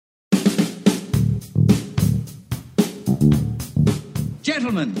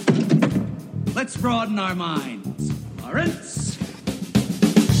Gentlemen, let's broaden our minds. Lawrence?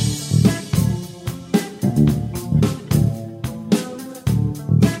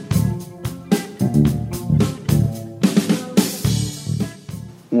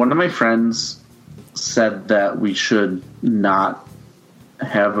 One of my friends said that we should not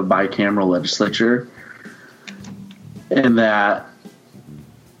have a bicameral legislature and that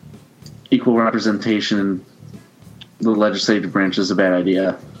equal representation in the legislative branch is a bad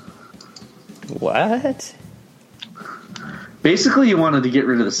idea. What? Basically, he wanted to get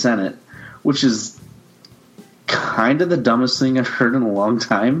rid of the Senate, which is kind of the dumbest thing I've heard in a long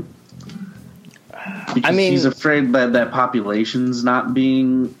time. Because he's afraid that population's not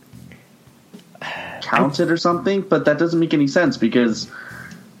being counted or something, but that doesn't make any sense because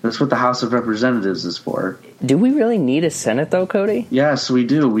that's what the House of Representatives is for. Do we really need a Senate, though, Cody? Yes, we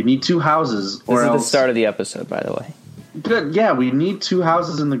do. We need two houses. This is the start of the episode, by the way. Good. Yeah, we need two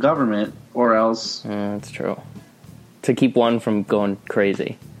houses in the government, or else... That's true. To keep one from going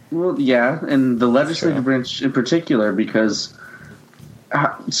crazy. Well, yeah, and the legislative branch in particular, because...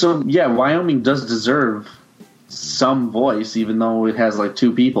 So, yeah, Wyoming does deserve some voice, even though it has, like,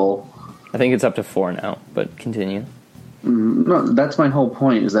 two people. I think it's up to 4 now, but continue. No, that's my whole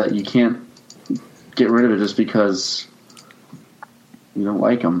point, is that you can't get rid of it just because you don't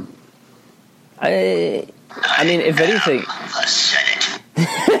like them. I mean, if anything...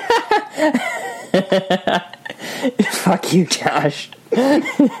 Fuck you, Josh.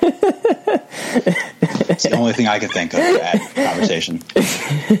 It's the only thing I could think of to add conversation.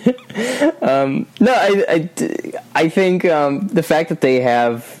 No, I think the fact that they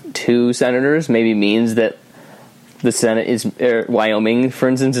have 2 senators maybe means that the Senate is Wyoming, for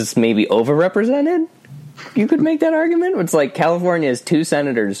instance, is maybe overrepresented. You could make that argument. It's like California has 2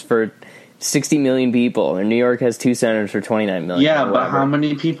 senators for 60 million people, and New York has 2 senators for 29 million. Yeah, but how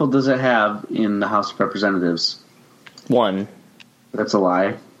many people does it have in the House of Representatives? 1. That's a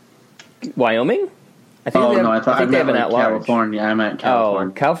lie. Wyoming? I think I thought they have an at-large. California. I meant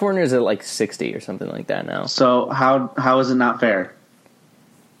California. Oh, California is at like 60 or something like that now. So how is it not fair?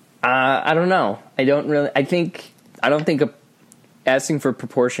 I don't know. I don't think asking for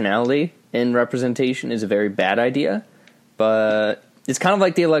proportionality in representation is a very bad idea, but it's kind of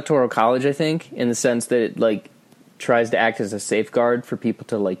like the Electoral College, I think, in the sense that it like tries to act as a safeguard for people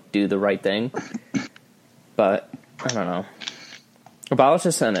to like do the right thing. But I don't know. Abolish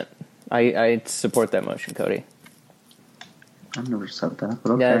the Senate. I support that motion, Cody. I've never said that,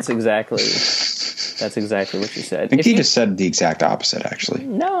 but okay. Yeah, that's exactly what you said. I think he just said the exact opposite, actually.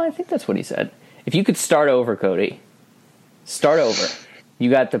 No, I think that's what he said. If you could start over, Cody, start over. You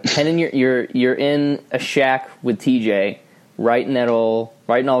got the pen in you're in a shack with TJ, writing all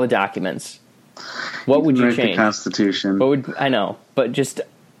the documents. What would you change? The Constitution. I know, but just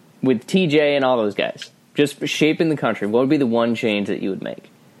with TJ and all those guys, just shaping the country. What would be the one change that you would make?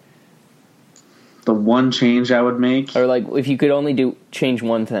 The one change I would make? Or like if you could only change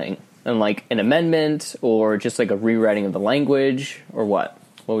one thing, and like an amendment or just like a rewriting of the language or what?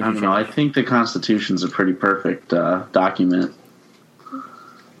 What would you change? I don't know. I think the Constitution's a pretty perfect document.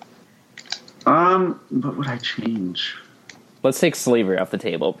 What would I change? Let's take slavery off the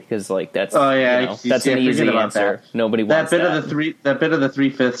table because like that's that's an easy answer. That. Nobody wants that. That bit of the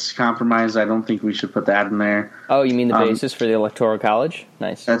 3/5 compromise, I don't think we should put that in there. Oh, you mean the basis for the Electoral College?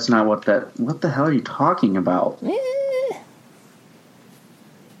 Nice. That's not what the hell are you talking about?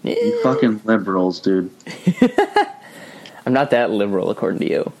 You fucking liberals, dude. I'm not that liberal according to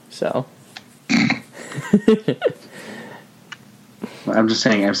you, so. I'm just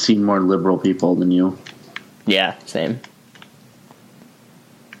saying I've seen more liberal people than you. Yeah, same.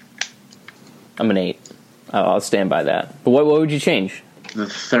 I'm an 8. I'll stand by that. But what would you change? The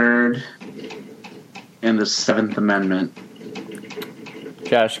 3rd and the 7th Amendment.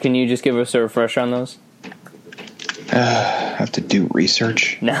 Josh, can you just give us a refresher on those? Have to do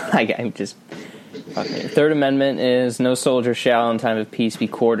research. No, I'm just... Okay. Third Amendment is no soldier shall in time of peace be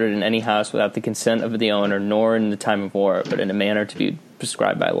quartered in any house without the consent of the owner, nor in the time of war, but in a manner to be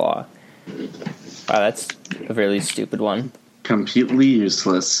prescribed by law. Wow, that's a really stupid one. Completely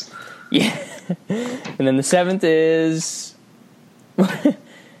useless. Yeah. And then the 7th is...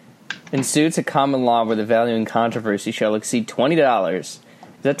 in suits of common law where the value in controversy shall exceed $20. Is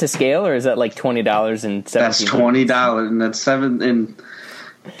that to scale, or is that like $20 in 1700s? That's $20, and that's in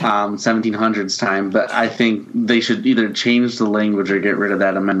 1700s time. But I think they should either change the language or get rid of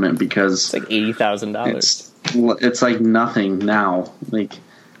that amendment because... It's like $80,000. It's like nothing now. Like...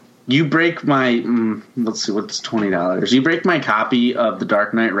 You break my, let's see, what's $20? You break my copy of The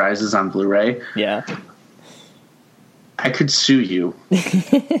Dark Knight Rises on Blu-ray. Yeah. I could sue you.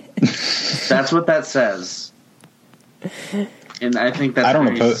 That's what that says. And I think that's I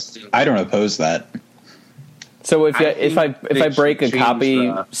don't oppose that. So if I break a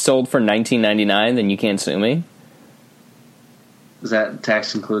copy sold for $19.99, then you can't sue me? Is that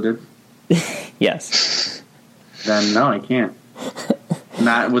tax included? Yes. Then no, I can't.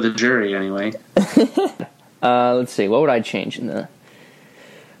 Not with a jury, anyway. Let's see. What would I change in the...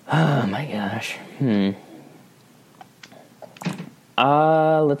 Oh, my gosh.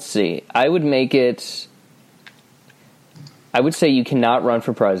 Let's see. I would make it... I would say you cannot run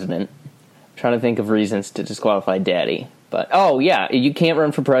for president. I'm trying to think of reasons to disqualify Daddy. But, oh, yeah, you can't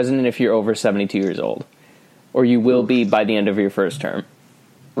run for president if you're over 72 years old. Or you will be by the end of your first term.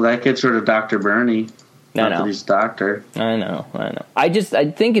 Well, that gets rid of Dr. Bernie. I know. He's doctor. I know. I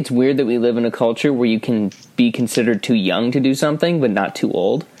think it's weird that we live in a culture where you can be considered too young to do something, but not too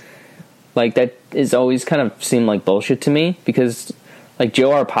old. Like, that is always kind of seemed like bullshit to me, because, like, Joe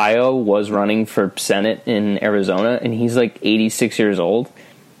Arpaio was running for Senate in Arizona, and he's, like, 86 years old.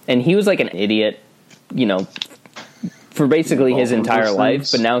 And he was, like, an idiot, you know, for basically his entire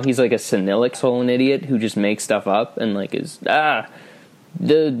life, but now he's, like, a senile an idiot who just makes stuff up and, like, is,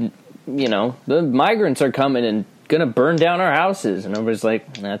 the migrants are coming and gonna burn down our houses, and everybody's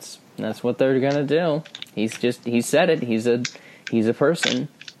like, that's what they're gonna do. He said it. He's a person,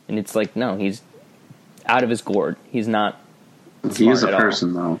 and it's like, no, he's out of his gourd. He's not. He is a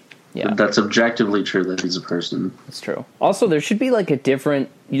person, though. Yeah, that's objectively true that he's a person. It's true. Also, there should be like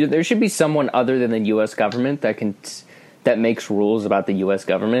there should be someone other than the U.S. government that makes rules about the U.S.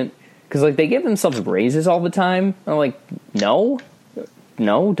 government, because like they give themselves raises all the time. I'm like, no,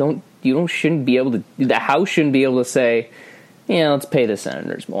 shouldn't be able to. The House shouldn't be able to say, yeah, let's pay the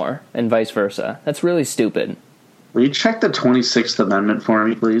senators more, and vice versa. That's really stupid. Will you check the 26th Amendment for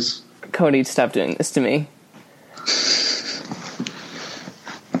me, please? Cody, stop doing this to me.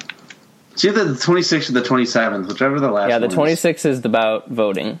 It's either the 26th or the 27th, whichever the last one. Yeah, the 26th is about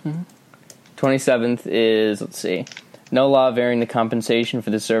voting. 27th is, let's see, no law varying the compensation for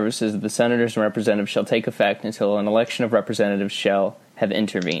the services of the senators and representatives shall take effect until an election of representatives shall have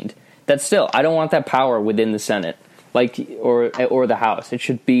intervened. That's still, I don't want that power within the Senate, like, or the House. It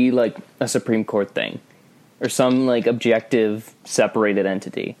should be like a Supreme Court thing, or some like objective separated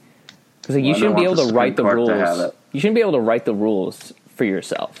entity. Because like, you shouldn't be able to write the rules. You shouldn't be able to write the rules for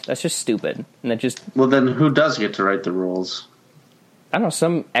yourself. That's just stupid. And that just. Well, then who does get to write the rules? I don't know,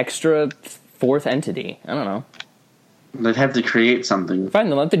 some extra fourth entity. I don't know. They'd have to create something. Fine,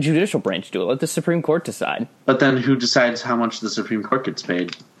 then let the judicial branch do it. Let the Supreme Court decide. But then who decides how much the Supreme Court gets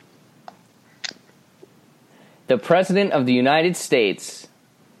paid? The President of the United States.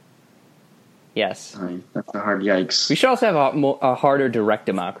 Yes. That's a hard yikes. We should also have a harder direct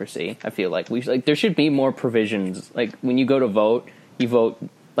democracy, I feel like. There should be more provisions. Like, when you go to vote, you vote...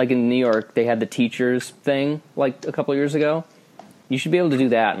 Like, in New York, they had the teachers thing, like, a couple years ago. You should be able to do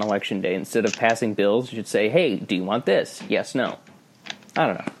that on Election Day. Instead of passing bills, you should say, hey, do you want this? Yes, no. I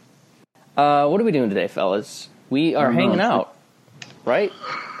don't know. What are we doing today, fellas? We are hanging out, right?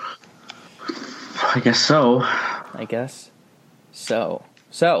 I guess so.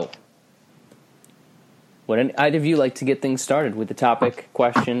 So, would either of you like to get things started with the topic,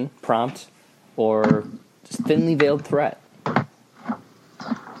 question, prompt, or just thinly veiled threat?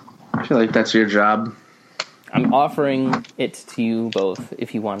 I feel like that's your job. I'm offering it to you both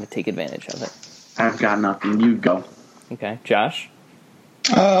if you want to take advantage of it. I've got nothing. You go. Okay. Josh?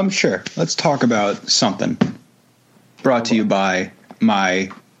 Sure. Let's talk about something. Brought to you by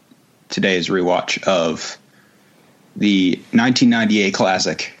my today's rewatch of the 1998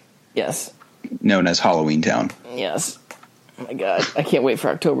 classic. Yes. Known as Halloween Town. Yes. Oh my God. I can't wait for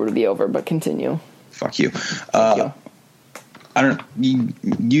October to be over, but continue. Fuck you. Thank you. I don't know.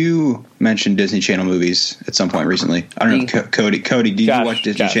 You mentioned Disney Channel movies at some point recently. I don't know, Cody. Did you watch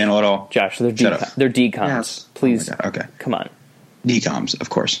Disney Channel at all? Josh, they're DComs. Yes. Please, okay. Come on. DComs, of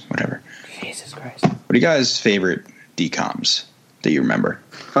course. Whatever. Jesus Christ. What are you guys' favorite DComs that you remember?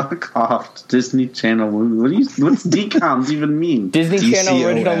 Fuck off, Disney Channel movie. What's DComs even mean? Disney Channel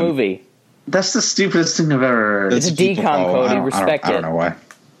original movie. That's the stupidest thing I've ever heard. It's a DCom, Cody. Respect it. I don't know why.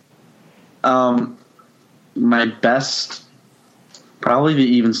 My best, probably the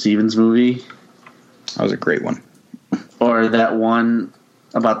Even Stevens movie. That was a great one. Or that one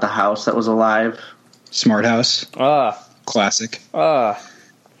about the house that was alive. Smart House. Classic.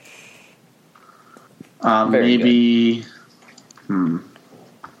 Maybe. Good.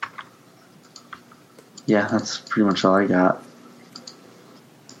 Yeah, that's pretty much all I got.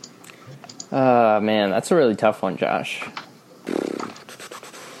 Man, that's a really tough one, Josh.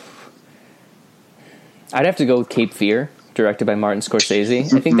 I'd have to go with Cape Fear, directed by Martin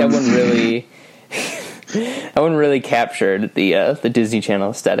Scorsese. I think that wouldn't really... I wouldn't really capture the Disney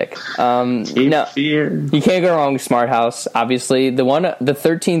Channel aesthetic. No, Fear. you can't go wrong with Smart House. Obviously, the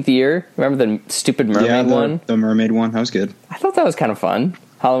 13th year. Remember the stupid mermaid one? The mermaid one. That was good. I thought that was kind of fun.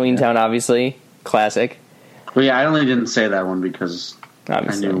 Halloween Town, obviously, classic. Well, yeah, I only didn't say that one because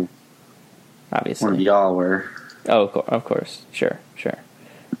Obviously. I knew Obviously, one of y'all were. Oh, of course, sure.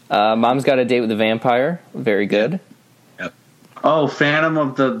 Mom's Got a Date with the Vampire. Very good. Yep. Oh, Phantom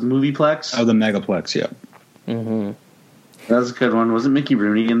of the Movieplex. Oh, the Megaplex. Yep. Mm-hmm. That was a good one. Wasn't Mickey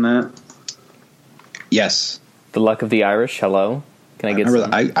Rooney in that? Yes. The Luck of the Irish. Hello. Can I get remember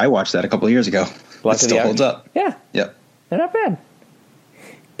some? that? I watched that a couple of years ago. Luck It still holds up. Yeah. Yep. They're not bad.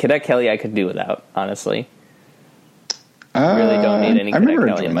 Cadet Kelly I could do without, honestly. Really don't need any Cadet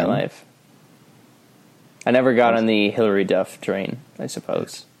Kelly in my life. I never got on the Hillary Duff train, I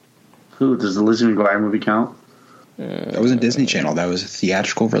suppose. Who? Does the Lizzie McGuire movie count? That wasn't Disney Channel. That was a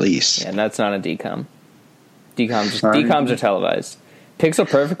theatrical release. Yeah, and that's not a DCOM. DCOMs are televised. Pixel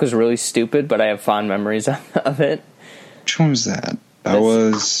Perfect was really stupid, but I have fond memories of it. Which one was that? That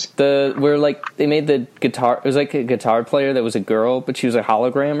was they made the guitar. It was like a guitar player that was a girl, but she was a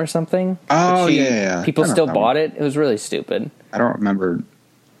hologram or something. Oh, yeah. People still bought it. It was really stupid. I don't remember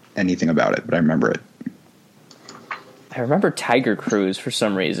anything about it, but I remember it. I remember Tiger Cruise for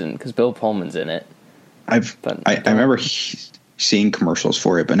some reason because Bill Pullman's in it. I remember seeing commercials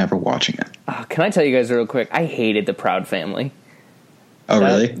for it, but never watching it. Can I tell you guys real quick? I hated The Proud Family. Oh,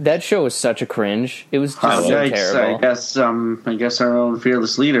 really? That show was such a cringe. It was just so terrible. I guess our own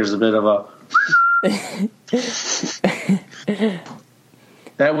fearless leader is a bit of a.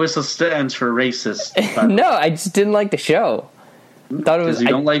 That whistle stands for racist. No, I just didn't like the show. Thought it was. You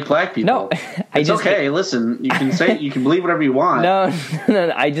don't like black people. No, it's okay. Listen, you can believe whatever you want. No,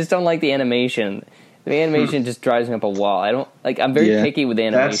 I just don't like the animation. The animation just drives me up a wall. I don't like. I'm very picky with the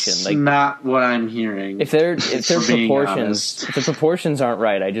animation. That's not what I'm hearing. If their proportions aren't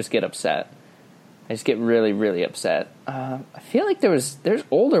right, I just get upset. I just get really, really upset. I feel like there's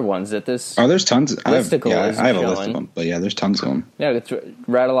older ones that this. Oh, there's tons. I have a showing. list of them, but yeah, there's tons of them. Yeah, let's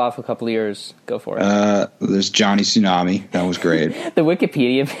rattle off a couple of years. Go for it. There's Johnny Tsunami. That was great. The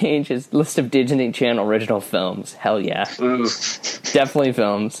Wikipedia page is list of Disney Channel original films. Hell yeah, definitely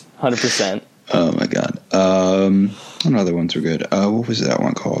films, 100%. Oh my god. What other ones were good? What was that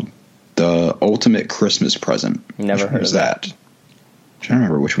one called? The Ultimate Christmas Present. Never heard of that. I'm trying to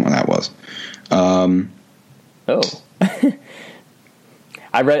remember which one that was. I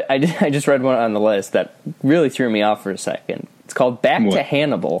just read one on the list that really threw me off for a second. It's called Back to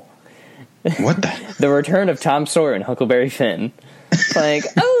Hannibal. What the? The Return of Tom Sawyer and Huckleberry Finn. Like,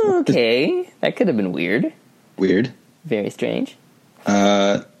 okay, that could have been weird. Weird. Very strange.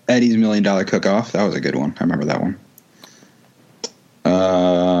 Eddie's $1 Million Cook-Off. That was a good one. I remember that one.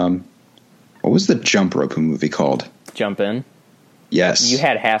 What was the jump rope movie called? Jump In. Yes. You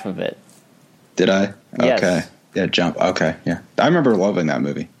had half of it. Did I? Yes. Okay. Yeah, Jump. Okay, yeah. I remember loving that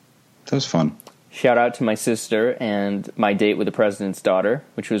movie. That was fun. Shout out to my sister and My Date with the President's Daughter,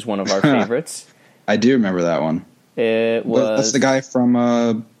 which was one of our favorites. I do remember that one. It was... That's the guy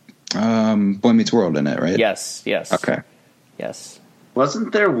from Boy Meets World in it, right? Yes. Okay. Yes.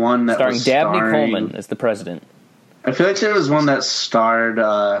 Wasn't there one that starring was Dabney Coleman as the president? I feel like there was one that starred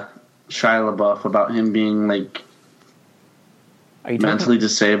Shia LaBeouf about him being like mentally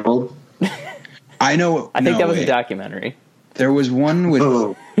disabled. I know. I think that was a documentary. There was one with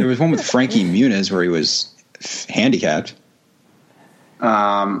Frankie Muniz where he was handicapped.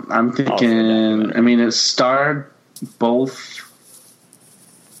 I'm thinking. I mean, it starred both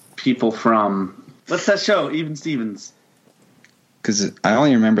people from what's that show? Even Stevens. Because I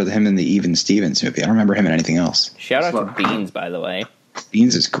only remember him in the Even Stevens movie. I don't remember him in anything else. Shout out to Beans, by the way.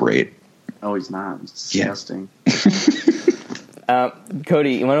 Beans is great. Oh, he's not. It's disgusting.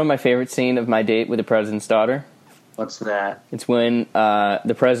 Cody, you want to know my favorite scene of My Date with the President's Daughter? What's that? It's when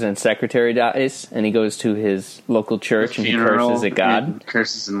the president's secretary dies, and he goes to his local church and he curses at God.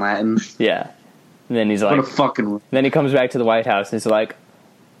 Curses in Latin. Yeah. And then he's like... What a fucking... Then he comes back to the White House and he's like,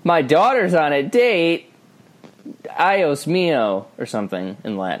 my daughter's on a date... Ios mio, or something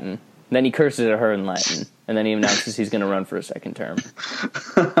in Latin. Then he curses at her in Latin, and then he announces he's going to run for a second term.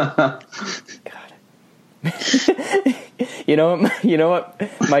 God. You know what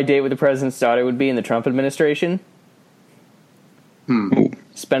my date with the president's daughter would be in the Trump administration?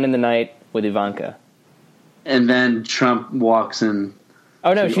 Spending the night with Ivanka. And then Trump walks in.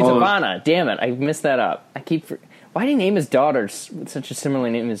 Oh no, she's Ivana. Damn it, I messed that up. Why did he name his daughter with such a similar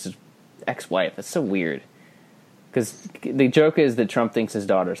name as his ex-wife? That's so weird. Because the joke is that Trump thinks his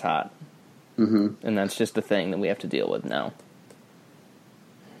daughter's hot. And that's just the thing that we have to deal with now.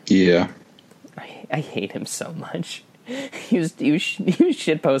 Yeah. I hate him so much. He was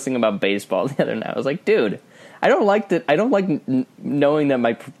shit posting about baseball the other night. I was like, dude, I don't like that. I don't like knowing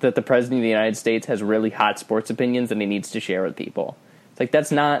that the president of the United States has really hot sports opinions that he needs to share with people. It's like,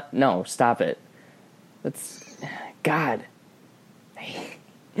 that's not. No, stop it. That's God.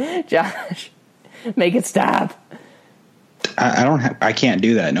 Josh, make it stop. I can't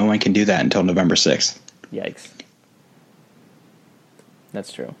do that. No one can do that until November 6th. Yikes.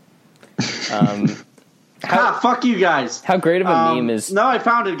 That's true. Fuck you guys. How great of a meme is? No, I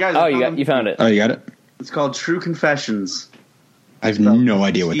found it, guys. Oh, you found it. Oh, you got it? It's called True Confessions. I have no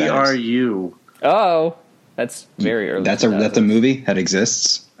idea what that is. TRU. Oh, that's very early. That's a movie that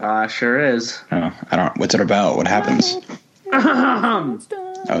exists. Sure is. Oh, I don't. What's it about? What happens?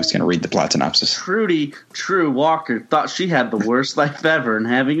 I was going to read the plot synopsis. Trudy True Walker thought she had the worst life ever, and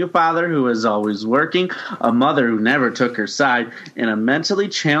having a father who was always working, a mother who never took her side, and a mentally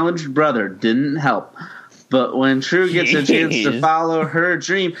challenged brother didn't help. But when True gets a chance to follow her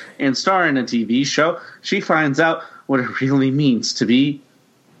dream and star in a TV show, she finds out what it really means to be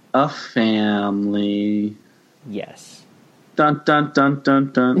a family. Yes. Dun, dun, dun,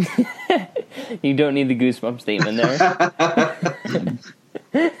 dun, dun. You don't need the goosebump statement there.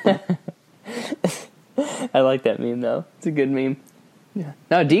 I like that meme, though. It's a good meme. Yeah.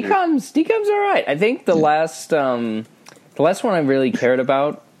 No, DCOM's all right. I think the last one I really cared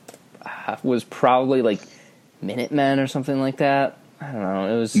about was probably like Minutemen or something like that. I don't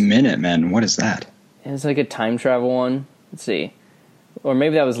know. It was Minutemen. What is that? It was like a time travel one. Let's see. Or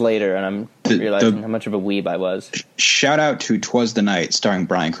maybe that was later, and I'm realizing how much of a weeb I was. Shout out to 'Twas the Night, starring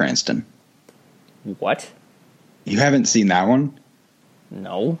Bryan Cranston. What? You haven't seen that one?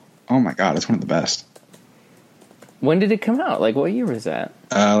 No. Oh my god, it's one of the best. When did it come out? Like, what year was that?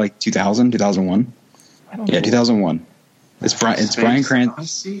 Like 2000, 2001. I don't know. Yeah, 2001. It's Bryan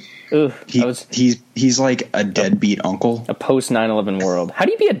Cranston. Ooh, he's like a deadbeat uncle. A post 9/11 world. How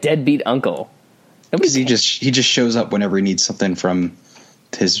do you be a deadbeat uncle? Because he just shows up whenever he needs something from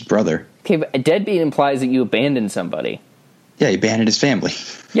his brother. Okay, but a deadbeat implies that you abandoned somebody. Yeah, he abandoned his family.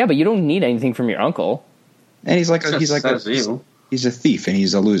 Yeah, but you don't need anything from your uncle. And he's a thief and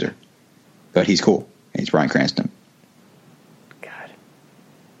he's a loser. But he's cool. And he's Bryan Cranston. God.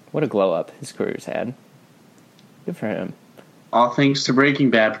 What a glow up his career's had. Good for him. All thanks to Breaking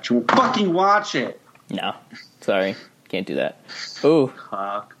Bad, but you won't fucking watch it. No. Sorry. Can't do that. Ooh.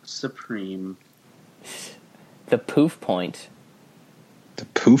 Cock Supreme. The Poof Point. The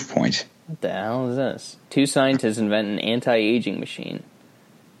Poof Point? What the hell is this? 2 scientists invent an anti-aging machine.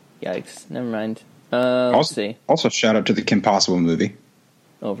 Yikes. Never mind. Let's see. Also, shout out to the Kim Possible movie.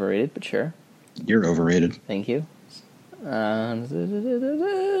 Overrated, but sure. You're overrated. Thank you.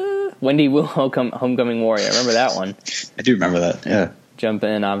 Wendy Wu Homecoming Warrior. I remember that one. I do remember that, yeah. Jump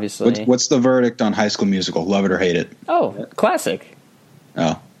in, obviously. What's the verdict on High School Musical? Love it or hate it? Oh, classic.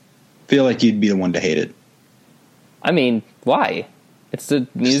 Oh. Feel like you'd be the one to hate it. I mean, why? It's the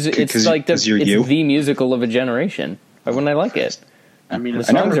music. It's like the musical of a generation. Why wouldn't I like it? I mean, the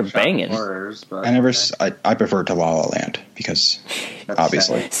songs are banging. I prefer to La La Land because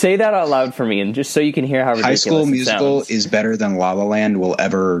obviously. Say that out loud for me, and just so you can hear how ridiculous High School Musical sounds. is better than La La Land will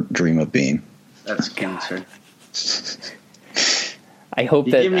ever dream of being. That's cancer. I hope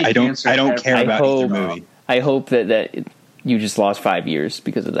that I don't care about either movie. I hope that you just lost 5 years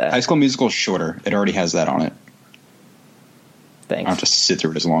because of that. High School Musical is shorter. It already has that on it. Thanks. I don't have to sit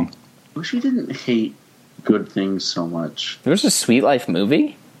through it as long. I wish you didn't hate Good Things so much. There was a Sweet Life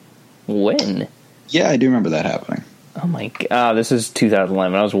movie? When? Yeah, I do remember that happening. Oh my god, this is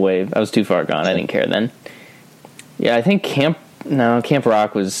 2011. I was too far gone. I didn't care then. Yeah, I think Camp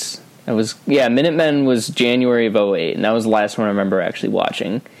Rock was Minutemen was January of 2008, and that was the last one I remember actually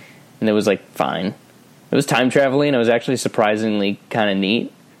watching. And it was like fine. It was time traveling. It was actually surprisingly kind of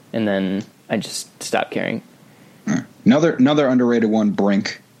neat, and then I just stopped caring. Another underrated one,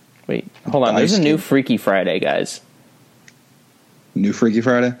 Brink. Wait, hold on. There's a new Freaky Friday, guys. New Freaky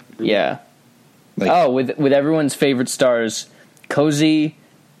Friday? Yeah. With everyone's favorite stars, Cozy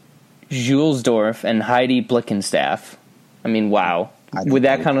Julesdorf and Heidi Blickenstaff. I mean, wow. With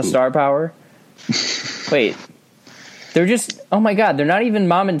that kind of star power? Wait. They're just... Oh my god, they're not even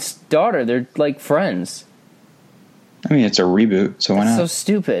mom and daughter. They're like friends. I mean, it's a reboot, so why not? So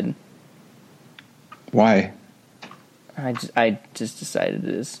stupid. Why? I just decided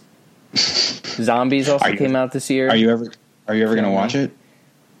it is. Zombies also came out this year. Are you ever going to watch it?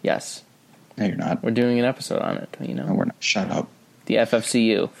 Yes. No, you're not. We're doing an episode on it, you know. No, we're not. Shut up. The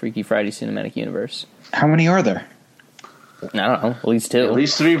FFCU, Freaky Friday Cinematic Universe. How many are there? I don't know, at least 2. At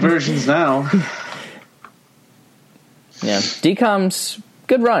least 3 versions now. Yeah, DCOM's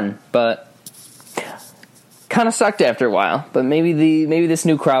good run, but kind of sucked after a while. But maybe this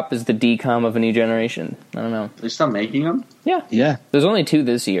new crop is the DCOM of a new generation. I don't know. They still making them? Yeah. There's only 2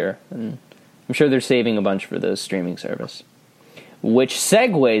 this year, and I'm sure they're saving a bunch for the streaming service. Which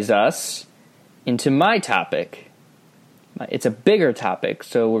segues us into my topic. It's a bigger topic,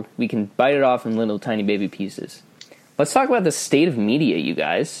 so we can bite it off in little tiny baby pieces. Let's talk about the state of media, you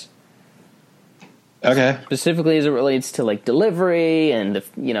guys. Okay. Specifically as it relates to like delivery and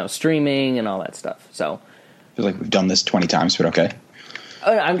streaming and all that stuff. So I feel like we've done this 20 times, but okay.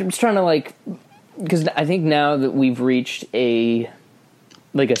 I'm just trying to because I think now that we've reached a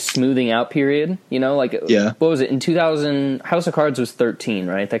smoothing out period, what was it in 2000? House of Cards was 13,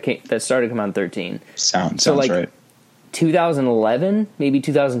 right? That started coming out in 13. Sounds right. 2011, maybe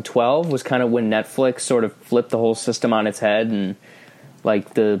 2012 was kind of when Netflix sort of flipped the whole system on its head, and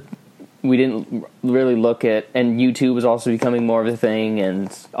we didn't really look at, and YouTube was also becoming more of a thing, and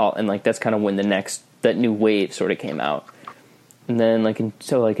that's kind of when that new wave sort of came out. And then in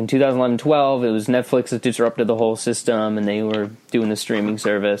 2011-12, it was Netflix that disrupted the whole system, and they were doing the streaming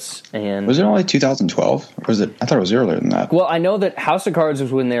service. And was it only 2012, or was it? I thought it was earlier than that. Well, I know that House of Cards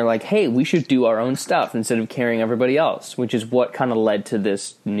was when they're like, "Hey, we should do our own stuff instead of carrying everybody else," which is what kind of led to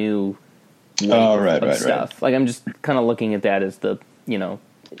this new wave of stuff. Right. I'm just kind of looking at that as the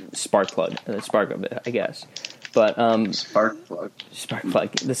spark of it, I guess. But spark plug,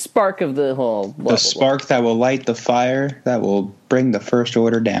 the spark of the whole the spark that will light the fire that will bring the First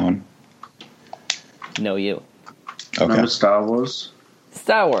Order down. No, you. Okay. Remember Star Wars.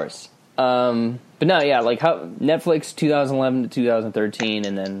 But no, yeah, how Netflix 2011 to 2013,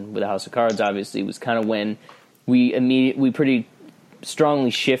 and then with the House of Cards, obviously, was kind of when we pretty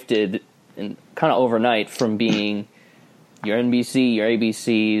strongly shifted, and kind of overnight, from being your NBC, your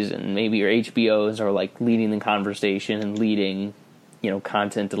ABCs, and maybe your HBOs are leading the conversation and leading,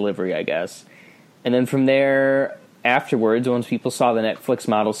 content delivery, I guess. And then from there, afterwards, once people saw the Netflix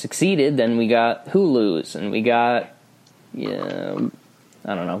model succeeded, then we got Hulu's, and we got, I don't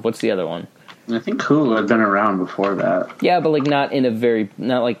know, what's the other one? I think Hulu had been around before that. Yeah, but not in a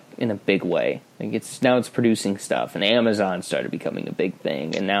big way. It's producing stuff, and Amazon started becoming a big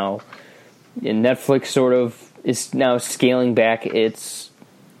thing, and now Netflix sort of is now scaling back its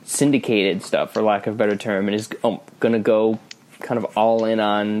syndicated stuff, for lack of a better term, and is going to go kind of all in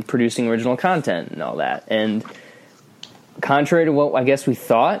on producing original content and all that. And contrary to what I guess we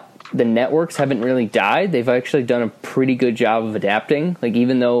thought, the networks haven't really died. They've actually done a pretty good job of adapting.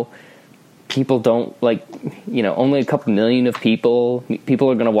 Even though people don't only a couple million of people are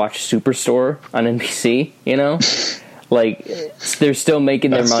going to watch Superstore on NBC, they're still making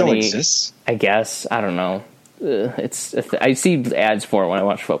their money. Still exists. I guess. I don't know. I see ads for it when I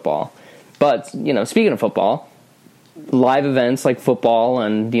watch football. But, speaking of football, live events like football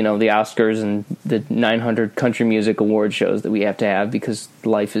and, the Oscars and the 900 country music award shows that we have to have because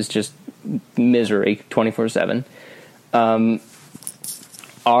life is just misery 24/7,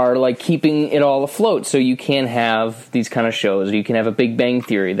 are keeping it all afloat. So you can have these kind of shows. You can have a Big Bang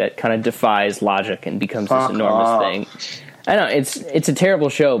Theory that kind of defies logic and becomes this enormous thing. I know it's a terrible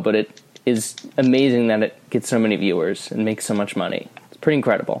show, but it is amazing that it gets so many viewers and makes so much money. It's pretty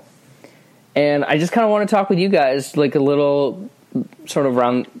incredible. And I just kind of want to talk with you guys, a little sort of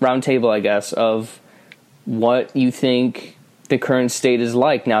round table, I guess, of what you think the current state is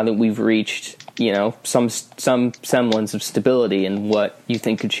like now that we've reached, some semblance of stability, and what you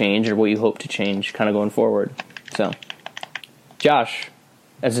think could change or what you hope to change kind of going forward. So, Josh,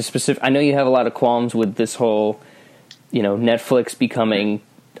 as a specific, I know you have a lot of qualms with this whole, Netflix becoming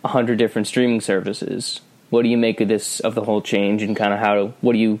 100 different streaming services. What do you make of the whole change, and kind of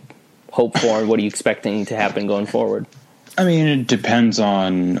what do you hope for, and what are you expecting to happen going forward? I mean, it depends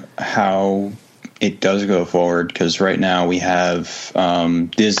on how it does go forward, because right now we have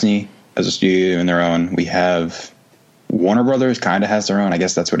Disney as a studio in their own. We have Warner Brothers kind of has their own. I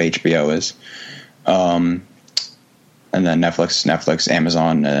guess that's what HBO is. And then Netflix,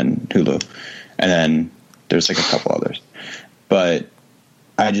 Amazon, and Hulu. And then there's a couple others. But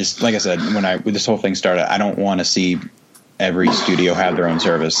I just, like I said, when this whole thing started, I don't want to see every studio have their own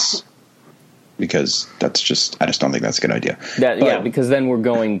service, because I just don't think that's a good idea. Because then we're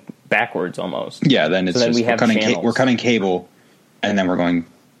going backwards almost. Yeah, then we're cutting cable, and then we're going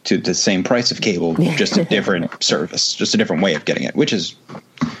to the same price of cable, just a different service, just a different way of getting it, which is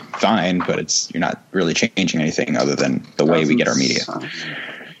fine, but you're not really changing anything other than the way we get our media.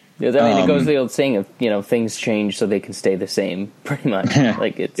 Yeah, it goes to the old saying of, things change so they can stay the same, pretty much.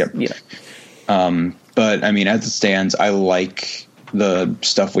 But I mean, as it stands, I like the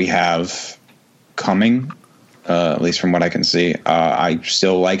stuff we have coming. At least from what I can see, I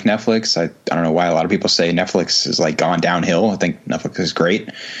still like Netflix. I don't know why a lot of people say Netflix is like gone downhill. I think Netflix is great.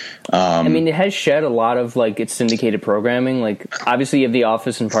 I mean, it has shed a lot of like its syndicated programming. Like, obviously, you have The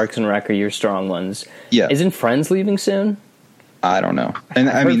Office and Parks and Rec are your strong ones. Yeah, isn't Friends leaving soon? I don't know. And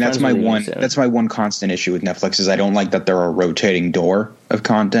I mean, that's my one constant issue with Netflix is I don't like that they're a rotating door of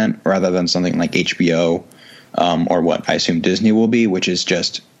content rather than something like HBO or what I assume Disney will be, which is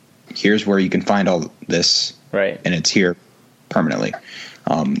just here's where you can find all this. Right. And it's here permanently,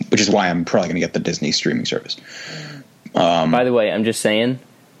 which is why I'm probably going to get the Disney streaming service. By the way, I'm just saying,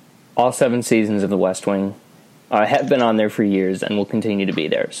 all 7 seasons of The West Wing have been on there for years and will continue to be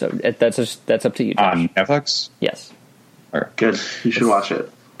there. So that's up to you, Josh. On Netflix? Yes. Good. You should watch it.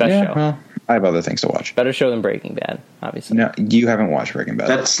 Best show. Well, I have other things to watch. Better show than Breaking Bad, obviously. No, you haven't watched Breaking Bad.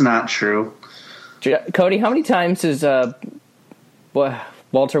 That's not true. Cody, how many times does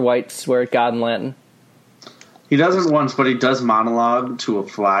Walter White swear at God in Latin? He doesn't once, but he does monologue to a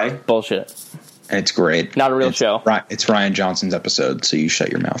fly. Bullshit. It's great. Not a real show. It's Ryan Johnson's episode, so you shut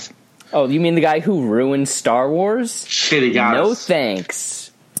your mouth. Oh, you mean the guy who ruined Star Wars? Shit, he got No us.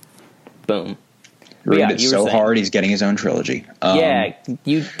 Thanks. Boom. Ruined it so hard, he's getting his own trilogy. Yeah,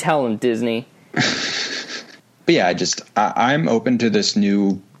 you tell him, Disney. But yeah, I'm open to this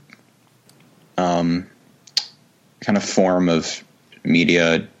new kind of form of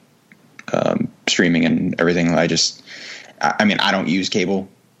media streaming and everything. I mean, I don't use cable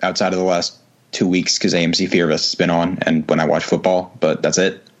outside of the last 2 weeks because AMC Fearless has been on, and when I watch football, but that's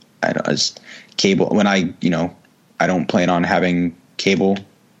it. Cable when I don't plan on having cable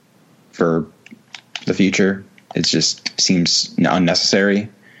for the future. It just seems unnecessary.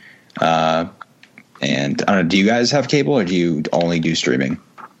 And I don't know, do you guys have cable or do you only do streaming?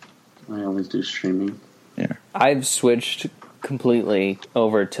 I always do streaming. Yeah, I've switched completely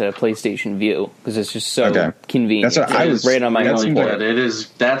over to PlayStation View because it's just so convenient. That's what I was right on my home port. It is.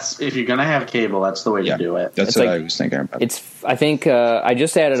 That's if you're gonna have cable, that's the way to do it. That's what I was thinking about. I think I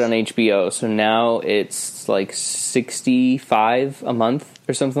just added on HBO, so now it's like $65 a month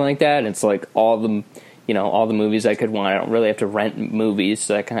or something like that. And it's like all the movies I could want. I don't really have to rent movies,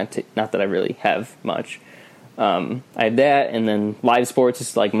 so that kind of not that I really have much. I had that, and then live sports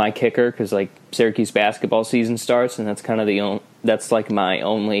is like my kicker because like Syracuse basketball season starts, and that's kind of that's like my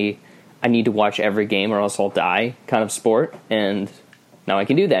only I need to watch every game or else I'll die kind of sport, and now I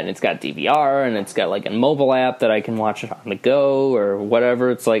can do that. And it's got DVR, and it's got like a mobile app that I can watch it on the go or whatever.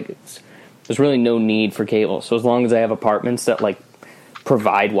 It's like there's really no need for cable. So as long as I have apartments that like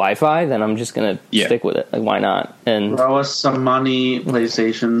provide Wi-Fi, then I'm just gonna stick with it. Like, why not? And throw us some money,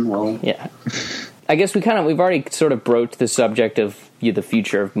 PlayStation. Well, yeah. I guess we've already sort of broached the subject of the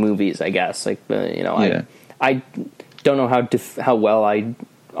future of movies. I guess I don't know how well I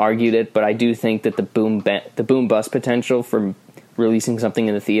argued it, but I do think that the boom bust potential for releasing something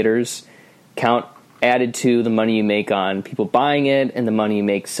in the theaters added to the money you make on people buying it and the money you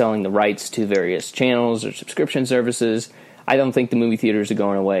make selling the rights to various channels or subscription services. I don't think the movie theaters are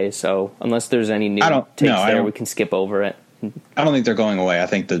going away. So unless there's any new takes we can skip over it. I don't think they're going away. I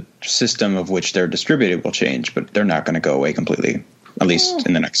think the system of which they're distributed will change, but they're not going to go away completely, at least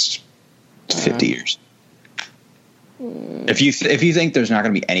in the next 50 years. If you think there's not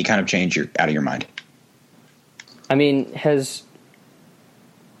going to be any kind of change, you're out of your mind. I mean, have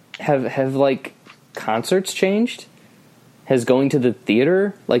like concerts changed? Has going to the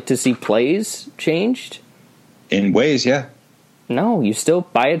theater, like to see plays, changed? In ways, yeah. No, you still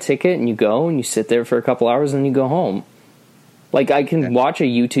buy a ticket and you go and you sit there for a couple hours and then you go home. Like, I can watch a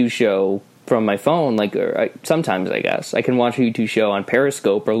U2 show from my phone, sometimes, I guess. I can watch a U2 show on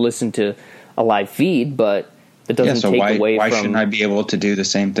Periscope or listen to a live feed, but it doesn't take away from... Why shouldn't I be able to do the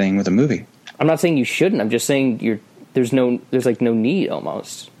same thing with a movie? I'm not saying you shouldn't. I'm just saying there's no need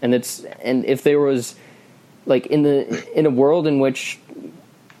almost. And if there was, like, in a world in which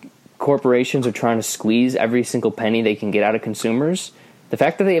corporations are trying to squeeze every single penny they can get out of consumers, the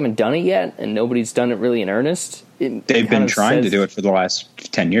fact that they haven't done it yet and nobody's done it really in earnest, they've been trying to do it for the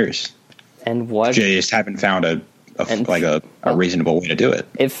last 10 years. And what? They just haven't found a reasonable way to do it.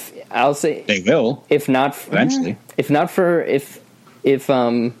 If I'll say they will, if not eventually, if not for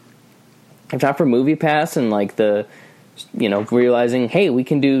Movie Pass and like the realizing, hey, we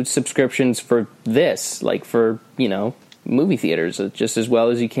can do subscriptions for this, like for movie theaters just as well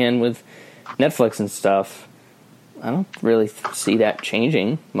as you can with Netflix and stuff. I don't really see that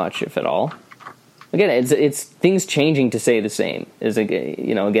changing much, if at all. Again, it's things changing to say the same. Is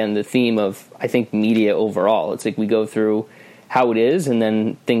again the theme of, I think, media overall. It's like we go through how it is, and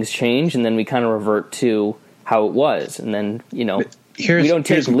then things change, and then we kind of revert to how it was, and then we don't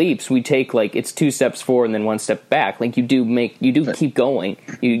take leaps. We take like it's 2 steps forward and then 1 step back. Like you do keep going.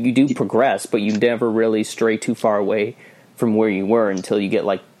 You do progress, but you never really stray too far away from where you were until you get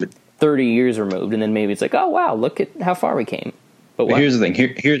like 30 years removed, and then maybe it's like, oh wow, look at how far we came. But here's the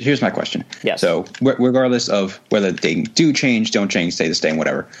thing. Here's my question. Yes. So regardless of whether they do change, don't change, stay the same,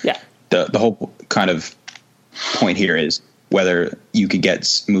 whatever. Yeah. The whole kind of point here is whether you could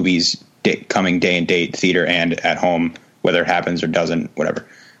get movies coming day and date, theater and at home, whether it happens or doesn't, whatever.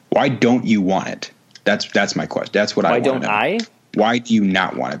 Why don't you want it? That's my question. That's what I want to know. Why don't I? Why do you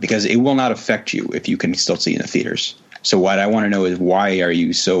not want it? Because it will not affect you if you can still see it in the theaters. So what I want to know is why are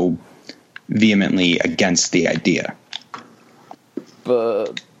you so vehemently against the idea?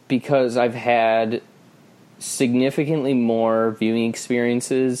 Because I've had significantly more viewing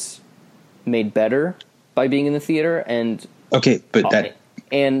experiences made better by being in the theater, and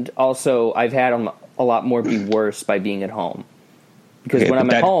also I've had them a lot more be worse by being at home. Because when I'm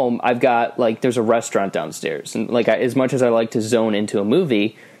at home, I've got like there's a restaurant downstairs, and like as much as I like to zone into a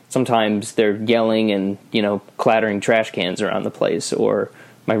movie, sometimes they're yelling and clattering trash cans around the place, or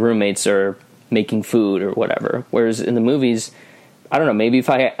my roommates are making food or whatever. Whereas in the movies, I don't know, maybe if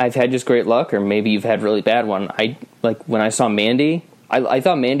I've had just great luck, or maybe you've had really bad one. I like when I saw Mandy. I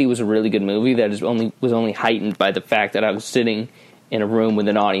thought Mandy was a really good movie that was only heightened by the fact that I was sitting in a room with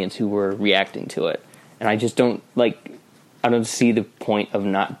an audience who were reacting to it, and I just don't I don't see the point of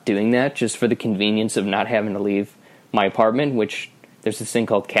not doing that just for the convenience of not having to leave my apartment. Which there's this thing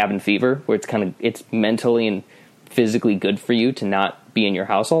called cabin fever, where it's mentally and physically good for you to not be in your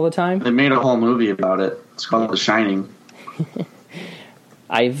house all the time. They made a whole movie about it. It's called The Shining.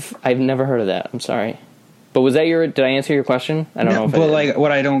 I've never heard of that. I'm sorry. But was that did I answer your question? I don't know if but like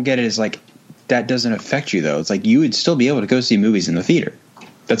what I don't get is like that doesn't affect you though. It's like you would still be able to go see movies in the theater.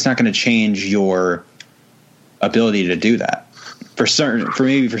 That's not going to change your ability to do that. For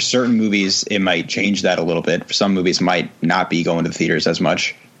certain movies it might change that a little bit. For some movies it might not be going to the theaters as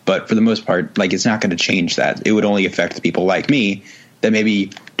much. But for the most part, like it's not going to change that. It would only affect people like me that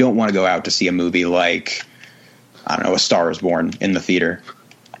maybe don't want to go out to see a movie like, I don't know, A Star Is Born in the theater,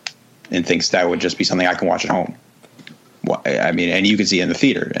 and thinks that would just be something I can watch at home. Well, I mean, and you can see it in the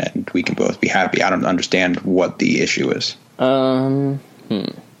theater, and we can both be happy. I don't understand what the issue is.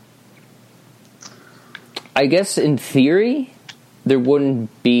 I guess in theory, there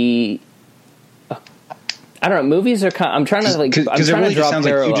wouldn't be. I don't know. Movies are I'm trying to like. Because it really just sounds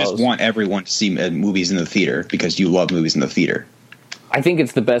parallels. like you just want everyone to see movies in the theater because you love movies in the theater. I think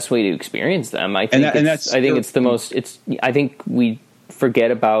it's the best way to experience them. I think it's the most. I think we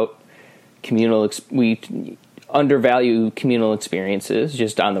forget about communal. We undervalue communal experiences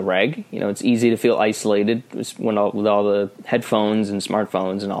just on the reg. It's easy to feel isolated with all the headphones and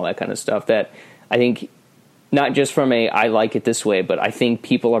smartphones and all that kind of stuff. That I think. Not just from I like it this way, but I think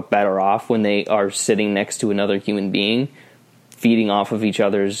people are better off when they are sitting next to another human being, feeding off of each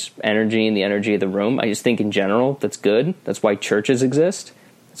other's energy and the energy of the room. I just think in general, that's good. That's why churches exist.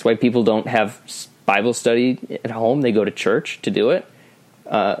 That's why people don't have Bible study at home. They go to church to do it.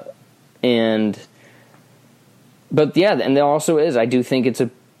 But yeah, and there also is, I do think it's a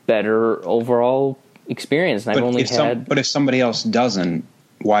better overall experience. And But if somebody else doesn't,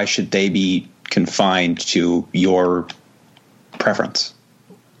 why should they be confined to your preference?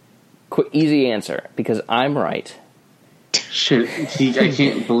 Quick, easy answer, because I'm right. Shit, I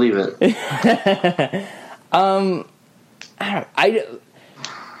can't believe it.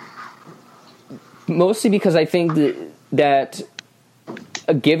 Mostly because I think that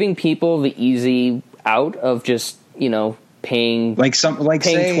giving people the easy out of just paying paying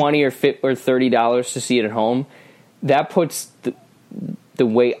 $20 or $30 to see it at home, that puts the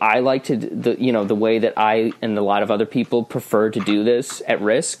way I like to, the way that I and a lot of other people prefer to do this at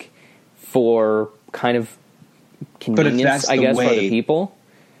risk for kind of convenience, I guess, for other people.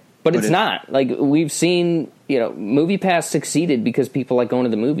 But it's not. Like, we've seen, MoviePass succeeded because people like going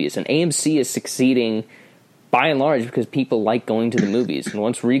to the movies. And AMC is succeeding, by and large, because people like going to the movies. And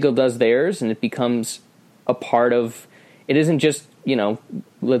once Regal does theirs and it becomes a part of, it isn't just,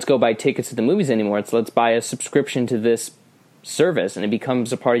 let's go buy tickets to the movies anymore. It's let's buy a subscription to this service, and it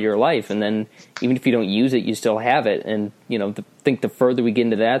becomes a part of your life. And then even if you don't use it, you still have it. And think the further we get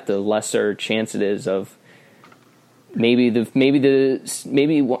into that, the lesser chance it is of maybe if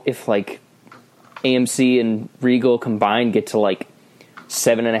like AMC and Regal combined get to like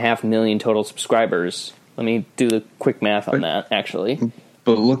 7.5 million total subscribers. Let me do the quick math on that, actually.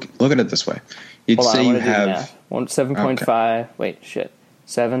 But look at it this way. You'd say you have 7.5. Okay. Wait, shit.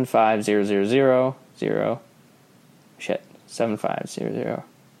 75000. Shit. 7500.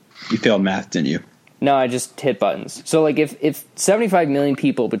 You failed math, didn't you? No, I just hit buttons. So, like, if 75 million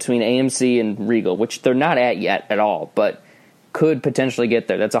people between AMC and Regal, which they're not at yet at all, but could potentially get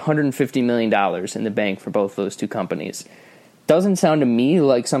there, that's $150 million in the bank for both those two companies. Doesn't sound to me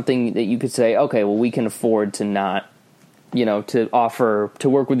like something that you could say, okay, well, we can afford to not, to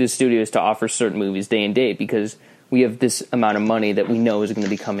work with the studios to offer certain movies day and date because we have this amount of money that we know is going to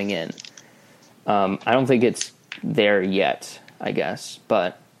be coming in. I don't think it's there yet, I guess,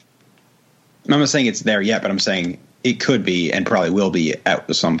 but... I'm not saying it's there yet, but I'm saying it could be and probably will be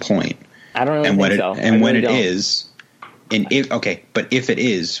at some point. I don't really and think so. And when it is, but if it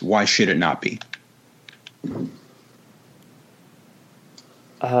is, why should it not be?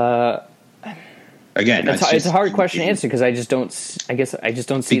 Again, it's a hard question to answer because I just don't see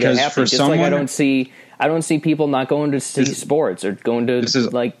that happening. Just like I don't see people not going to see sports or going to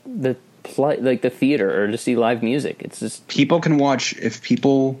the theater or to see live music. It's just people can watch if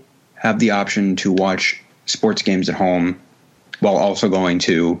people have the option to watch sports games at home while also going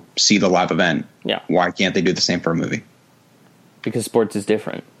to see the live event. Yeah. Why can't they do the same for a movie? Because sports is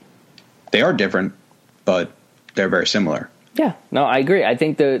different. They are different, but they're very similar. Yeah. No, I agree. I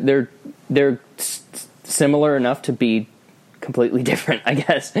think they're similar enough to be completely different, I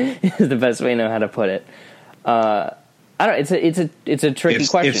guess, is the best way to know how to put it. I don't. It's a tricky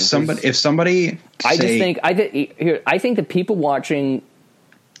question. If somebody, I think that people watching,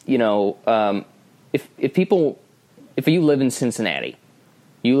 if you live in Cincinnati,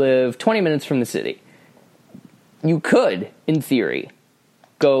 you live 20 minutes from the city, you could, in theory,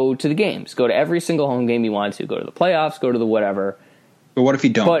 go to the games, go to every single home game you want to, go to the playoffs, go to the whatever. But what if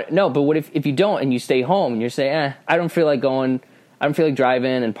you don't? But what if you don't and you stay home and you say, I don't feel like going, I don't feel like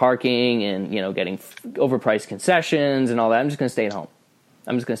driving and parking and, getting overpriced concessions and all that. I'm just going to stay at home.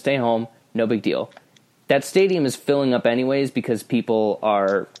 I'm just going to stay home. No big deal. That stadium is filling up anyways because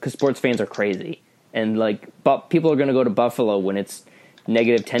sports fans are crazy. And but people are going to go to Buffalo when it's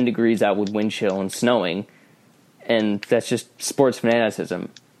negative 10 degrees out with wind chill and snowing. And that's just sports fanaticism.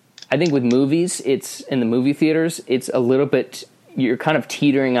 I think with movies, it's in the movie theaters, it's a little bit, you're kind of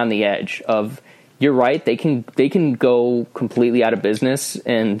teetering on the edge of, you're right, they can go completely out of business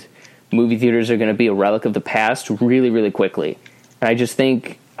and movie theaters are going to be a relic of the past really, really quickly. And I just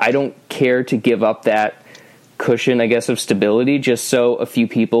think I don't care to give up that cushion, I guess, of stability just so a few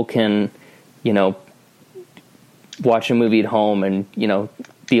people can, watch a movie at home and,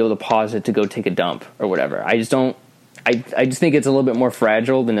 be able to pause it to go take a dump or whatever. I just think it's a little bit more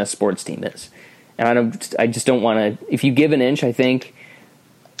fragile than a sports team is. And I just don't want to, if you give an inch, I think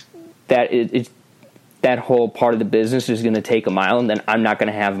that that whole part of the business is going to take a mile, and then I'm not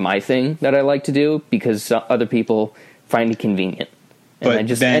going to have my thing that I like to do because other people find it convenient. And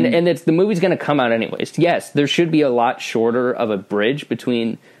the movie's going to come out anyways. Yes, there should be a lot shorter of a bridge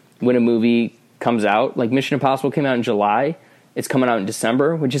between when a movie comes out. Like Mission Impossible came out in July. It's coming out in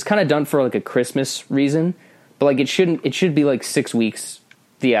December, which is kind of done for like a Christmas reason. But it should be like 6 weeks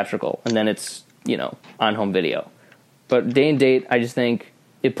theatrical, and then it's, on home video. But day and date, I just think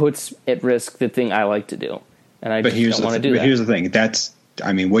it puts at risk the thing I like to do. And I just don't want to do that. But here's the thing.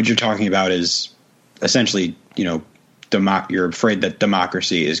 What you're talking about is essentially, you're afraid that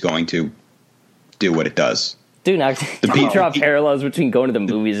democracy is going to do what it does. Dude, now don't draw parallels between going to the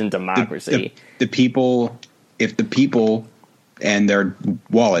movies and democracy. If the people and their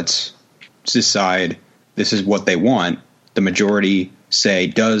wallets decide this is what they want, the majority say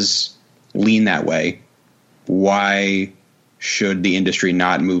does lean that way, why should the industry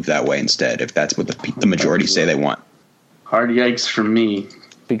not move that way instead if that's what the majority say they want? Hard yikes for me.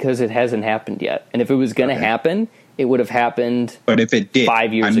 Because it hasn't happened yet. And if it was going to happen, it would have happened. But if it did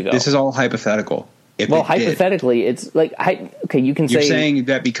 5 years ago. This is all hypothetical. Hypothetically, it's like, you can say... You're saying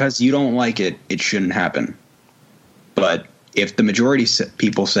that because you don't like it, it shouldn't happen. But if the majority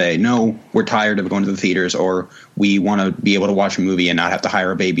people say, no, we're tired of going to the theaters, or we want to be able to watch a movie and not have to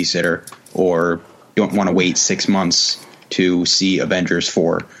hire a babysitter, or don't want to wait 6 months to see Avengers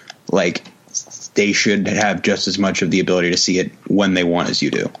 4, they should have just as much of the ability to see it when they want as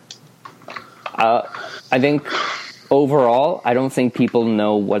you do. I think overall, I don't think people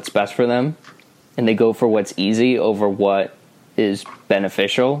know what's best for them, and they go for what's easy over what is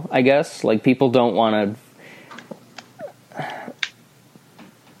beneficial, I guess. People don't want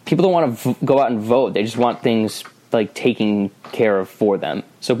to go out and vote. They just want things taken care of for them.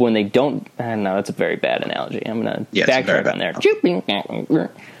 So when they don't, no, that's a very bad analogy. I'm gonna backtrack on there.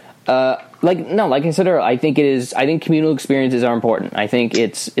 Like I said earlier, I think communal experiences are important. I think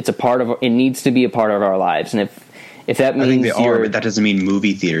it's a part of, it needs to be a part of our lives. And if that means but that doesn't mean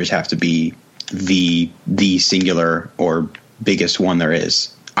movie theaters have to be the singular or biggest one there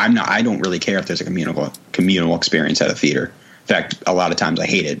is. I don't really care if there's a communal experience at a theater. In fact, a lot of times I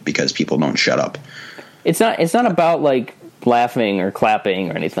hate it because people don't shut up. It's not about like laughing or clapping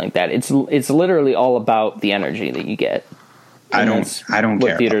or anything like that. It's literally all about the energy that you get. I don't care.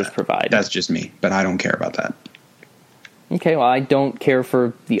 What theaters provide. That's just me, but I don't care about that. Okay, well, I don't care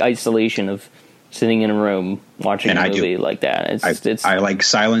for the isolation of sitting in a room watching a movie like that. I like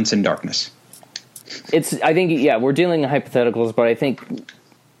silence and darkness. I think we're dealing in hypotheticals, but I think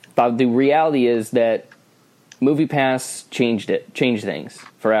the reality is that MoviePass changed things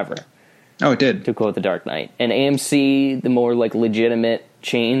forever. Oh, it did. To quote The Dark Knight. And AMC, the more like legitimate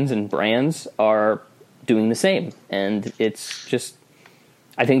chains and brands, are doing the same. And it's just,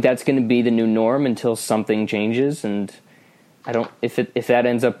 I think that's going to be the new norm until something changes. And if that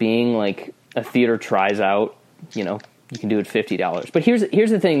ends up being like a theater tries out, you can do it $50. But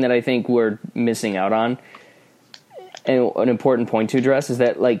here's the thing that I think we're missing out on, and an important point to address is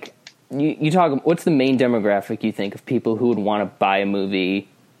that like you talk. What's the main demographic you think of people who would want to buy a movie,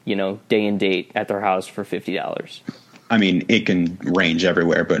 day and date at their house for $50? I mean, it can range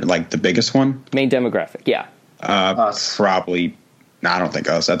everywhere, but like the biggest one, main demographic, yeah. Us. Probably. No, I don't think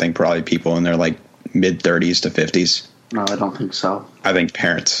us. I think probably people in their like mid 30s to 50s. No, I don't think so. I think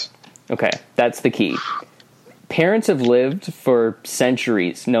parents. Okay, that's the key. Parents have lived for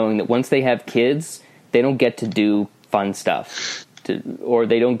centuries knowing that once they have kids, they don't get to do fun stuff, or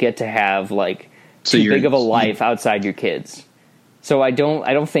they don't get to have like too big of a life outside your kids. So I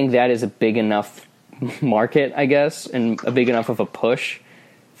don't think that is a big enough market, I guess, and a big enough of a push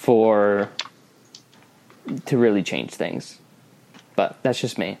to really change things. But that's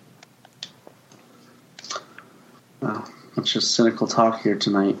just me. Well, it's just cynical talk here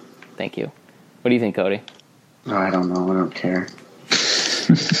tonight. Thank you. What do you think, Cody? Oh, I don't know. I don't care.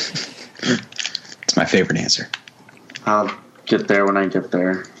 It's my favorite answer. I'll get there when I get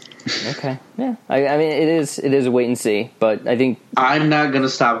there. Okay. Yeah. I mean, it is a wait and see, but I think I'm not going to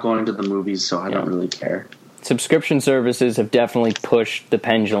stop going to the movies, so I don't really care. Subscription services have definitely pushed the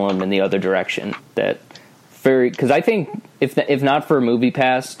pendulum in the other direction. Because I think if not for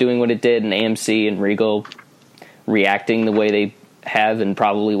MoviePass doing what it did and AMC and Regal reacting the way they have and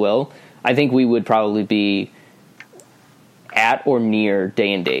probably will, I think we would probably be at or near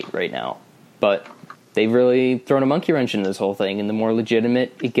day and date right now. But they've really thrown a monkey wrench into this whole thing, and the more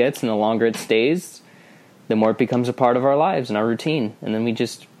legitimate it gets and the longer it stays, the more it becomes a part of our lives and our routine. And then we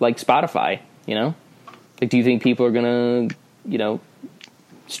just, like Spotify, Like, do you think people are going to,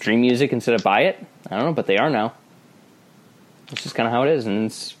 stream music instead of buy it? I don't know, but they are now. It's just kind of how it is. And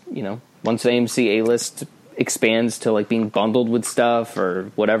it's, once the AMC A-list expands to like being bundled with stuff or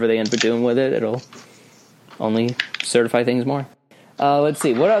whatever they end up doing with it, it'll only certify things more. Let's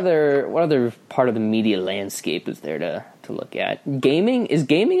see, what other part of the media landscape is there to look at? Gaming? Is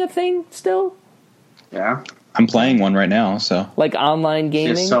gaming a thing still? Yeah. I'm playing one right now, so. Like online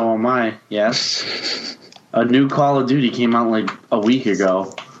gaming? Yes, so am I, yes. A new Call of Duty came out like a week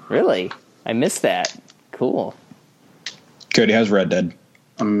ago. Really? I missed that. Cool. Cody, how's Red Dead?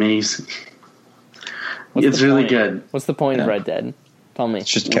 Amazing. It's really good. What's the point of Red Dead? Tell me.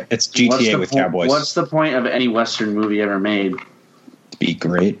 It's GTA with cowboys. What's the point of any Western movie ever made? To be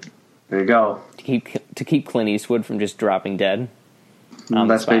great. There you go. To keep Clint Eastwood from just dropping dead.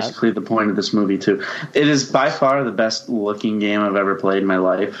 That's basically the point of this movie too. It is by far the best looking game I've ever played in my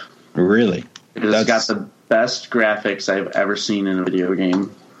life. Really? It has got the best graphics I've ever seen in a video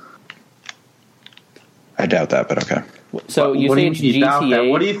game. I doubt that, but okay. So you say it's GTA?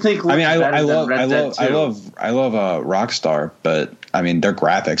 What do you think? I mean, I love Rockstar, but I mean, their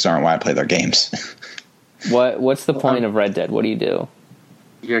graphics aren't why I play their games. What's the point of Red Dead? What do you do?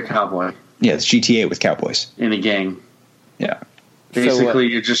 You're a cowboy. Yeah, it's GTA with cowboys in a gang. Yeah. Basically,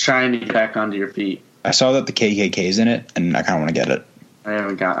 you're just trying to get back onto your feet. I saw that the KKK's in it, and I kind of want to get it. I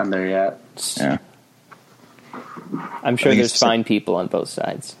haven't gotten there yet. Yeah. I'm sure there's fine people on both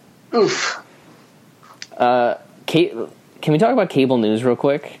sides. Oof. Can we talk about cable news real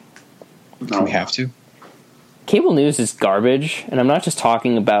quick? No. Do we have to? Cable news is garbage, and I'm not just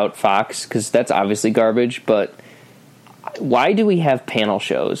talking about Fox, because that's obviously garbage, but why do we have panel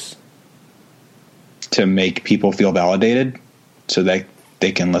shows? To make people feel validated, so that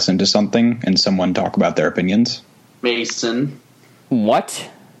they can listen to something and someone talk about their opinions. Mason. What?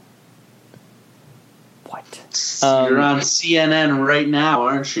 You're on CNN right now,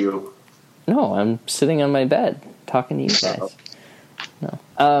 aren't you? No, I'm sitting on my bed talking to you guys. No.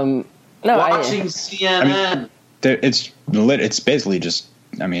 No. Watching CNN. It's basically just,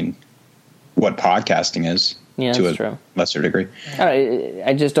 what podcasting is. Yeah, to that's a true. lesser degree.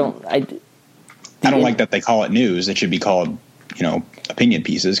 I just don't. I don't like that they call it news. It should be called opinion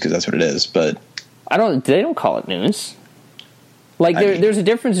pieces, because that's what it is. But they don't call it news. Like there's a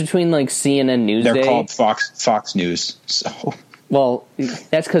difference between like CNN Newsday. They're called Fox News. So well,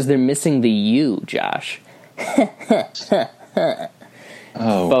 that's because they're missing the U, Josh.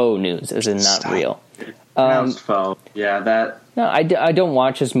 Faux news, as in not real. Faux. Yeah, that. No, I don't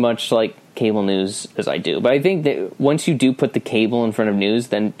watch as much like cable news as I do, but I think that once you do put the cable in front of news,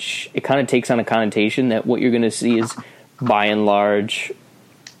 then it kind of takes on a connotation that what you're going to see is, by and large,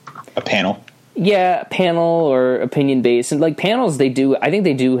 a panel. Yeah, panel or opinion based, and like panels, I think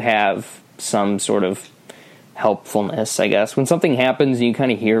they do have some sort of helpfulness, I guess. When something happens, you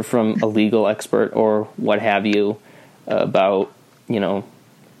kind of hear from a legal expert or what have you about, or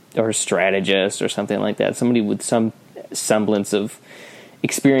a strategist or something like that. Somebody with some semblance of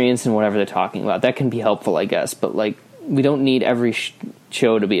experience in whatever they're talking about. That can be helpful, I guess. But like, we don't need every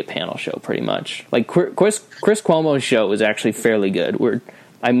show to be a panel show, pretty much. Like Chris Cuomo's show is actually fairly good.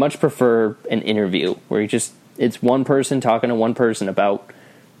 I much prefer an interview where it's one person talking to one person about,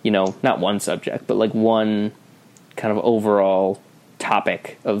 not one subject, but like one kind of overall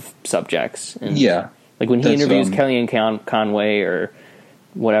topic of subjects. And yeah. Like when he interviews Kellyanne Conway or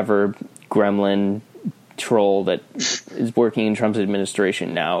whatever gremlin troll that is working in Trump's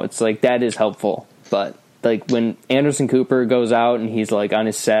administration now, it's like that is helpful. But like when Anderson Cooper goes out and he's like on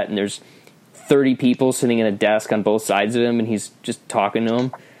his set and there's 30 people sitting at a desk on both sides of him and he's just talking to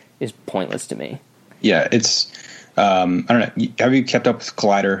him, is pointless to me. Yeah, it's I don't know. Have you kept up with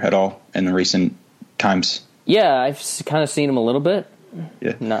Collider at all in the recent times? Yeah, I've kind of seen him a little bit.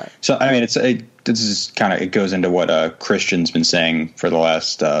 Yeah. So I mean, this is kind of, it goes into what Christian's been saying for the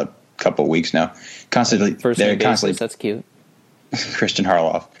last couple of weeks now. Constantly, they're constantly. That's cute. Christian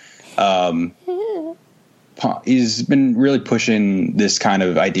Harloff. He's been really pushing this kind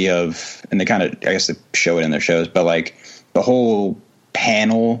of idea of, and they kind of, I guess they show it in their shows, but like the whole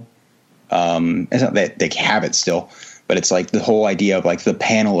panel, it's not that they have it still, but it's like the whole idea of like the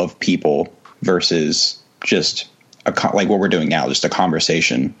panel of people versus just like what we're doing now, just a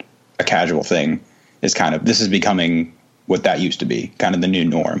conversation, a casual thing is kind of, this is becoming what that used to be, kind of the new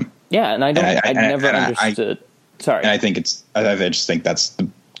norm. Yeah. And I never understood. Sorry. And I just think that's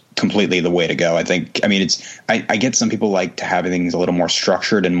completely the way to go. I get some people like to have things a little more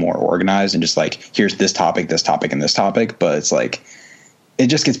structured and more organized and just like, here's this topic, and this topic, but it's like, it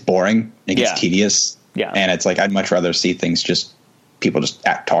just gets boring. It gets tedious. Yeah. And it's like, I'd much rather see things people just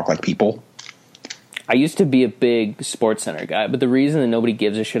talk like people. I used to be a big SportsCenter guy, but the reason that nobody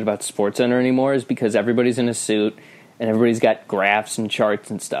gives a shit about SportsCenter anymore is because everybody's in a suit and everybody's got graphs and charts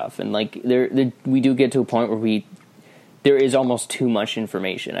and stuff. And like we do get to a point where there is almost too much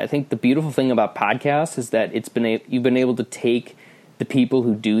information. I think the beautiful thing about podcasts is that you've been able to take the people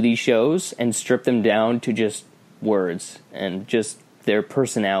who do these shows and strip them down to just words and just their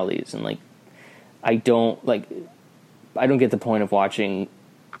personalities. And like, I don't get the point of watching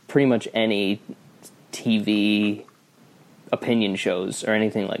pretty much any TV opinion shows or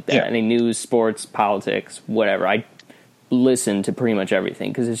anything like that. Yeah. Any news, sports, politics, whatever. I listen to pretty much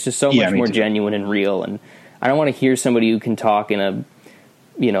everything because it's just so much more genuine and real. And I don't want to hear somebody who can talk in a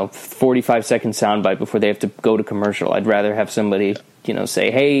 45-second soundbite before they have to go to commercial. I'd rather have somebody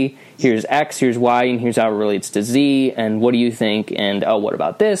say, hey, here's X, here's Y, and here's how it relates to Z, and what do you think? And oh, what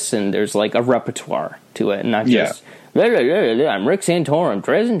about this? And there's like a repertoire to it, and not just blah, blah, blah, blah, I'm Rick Santorum,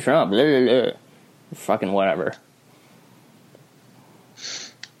 President Trump, blah, blah, blah. Fucking whatever.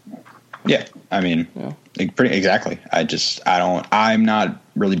 Yeah, I mean, pretty exactly. I'm not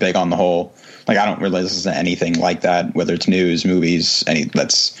really big on the whole, like, I don't really listen to anything like that, whether it's news, movies, any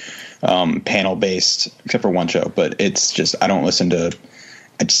that's panel based, except for one show. But it's just, I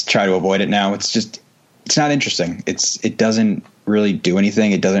just try to avoid it now. It's not interesting. It doesn't really do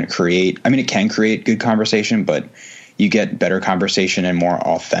anything. It doesn't create, I mean, it can create good conversation, but you get better conversation and more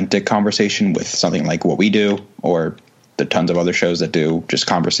authentic conversation with something like what we do, or the tons of other shows that do just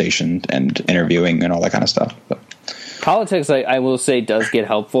conversation and interviewing and all that kind of stuff. But politics, I will say, does get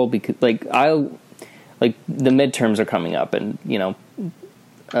helpful because the midterms are coming up, and I'm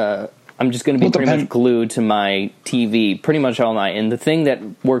just going to be pretty much glued to my TV pretty much all night. And the thing that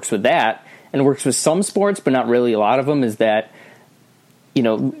works with that, and works with some sports but not really a lot of them, is that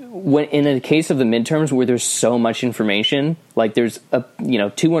when in the case of the midterms where there's so much information, like there's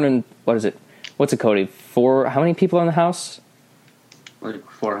 200, what is it? What's it, Cody? How many people are in the House? Like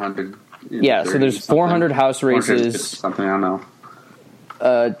 400. Yeah, so there's 400 House races. Something, I don't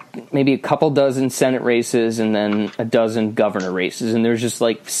know. Maybe a couple dozen Senate races and then a dozen governor races. And there's just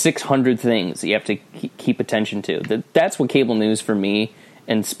like 600 things that you have to keep attention to. That's what cable news for me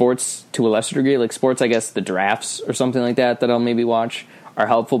and sports to a lesser degree. Like sports, I guess the drafts or something like that I'll maybe watch are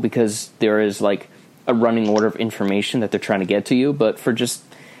helpful because there is like a running order of information that they're trying to get to you. But for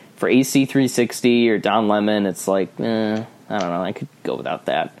AC 360 or Don Lemon, it's like, I don't know. I could go without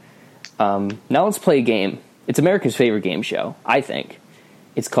that. Now let's play a game. It's America's favorite game show, I think.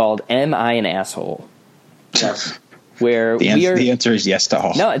 It's called Am I an Asshole? Yes. Where the answer is yes to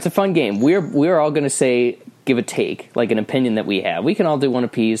all. No, it's a fun game. We're all going to give a take, like an opinion that we have. We can all do one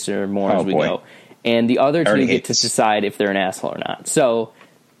apiece or more as we go. And the other two get to decide if they're an asshole or not. So,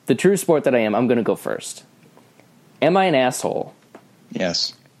 the true sport that I am, I'm going to go first. Am I an asshole?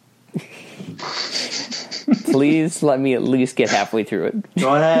 Yes. Please let me at least get halfway through it.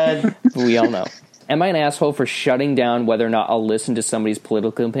 Go ahead. We all know. Am I an asshole for shutting down whether or not I'll listen to somebody's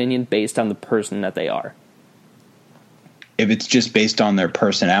political opinion based on the person that they are? If it's just based on their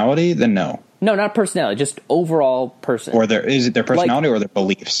personality, then no. No, not personality, just overall person. Or is it their personality or their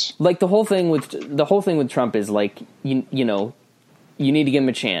beliefs? Like the whole thing with Trump is like you know, you need to give him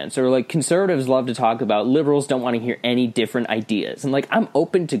a chance. Or like conservatives love to talk about liberals don't want to hear any different ideas. And like I'm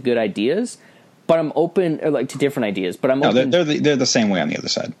open to good ideas, but I'm open to different ideas. But I'm open. They're the same way on the other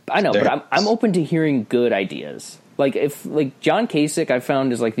side. I know, but I'm open to hearing good ideas. Like if John Kasich, I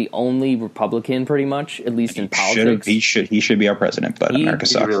found is like the only Republican, pretty much, at least in politics. He should be our president, but America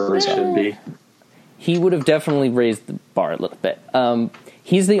sucks. He really should be. He would have definitely raised the bar a little bit.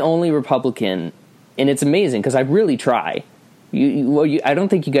 He's the only Republican, and it's amazing because I really try. I don't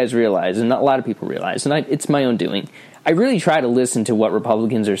think you guys realize, and not a lot of people realize, and it's my own doing. I really try to listen to what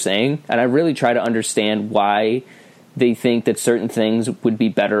Republicans are saying, and I really try to understand why they think that certain things would be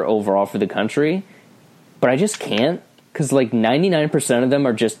better overall for the country. But I just can't, because like 99% of them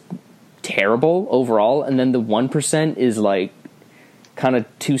are just terrible overall, and then the 1% is like kind of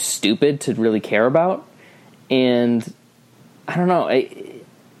too stupid to really care about. And I don't know, I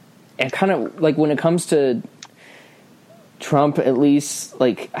kind of like when it comes to Trump, at least,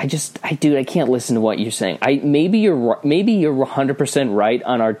 like I can't listen to what you're saying. Maybe you're 100% right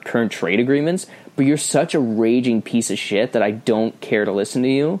on our current trade agreements, but you're such a raging piece of shit that I don't care to listen to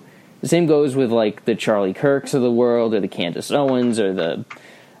you. The same goes with like the Charlie Kirks of the world, or the Candace Owens, or the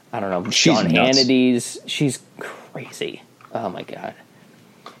Sean Hannity's. She's crazy. Oh my god.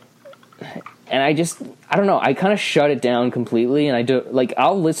 And I don't know. I kind of shut it down completely, and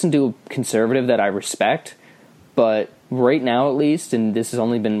I'll listen to a conservative that I respect, but right now at least, and this has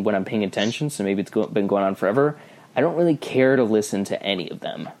only been when I'm paying attention, so maybe it's been going on forever, I don't really care to listen to any of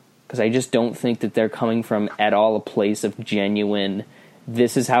them, because I just don't think that they're coming from at all a place of genuine,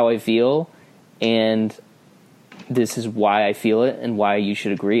 this is how I feel, and this is why I feel it, and why you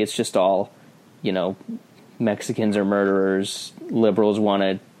should agree. It's just all, Mexicans are murderers, liberals want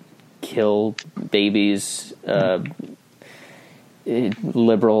to kill babies,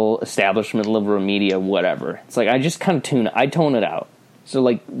 liberal establishment, liberal media, whatever. It's like I just kind of tone it out. So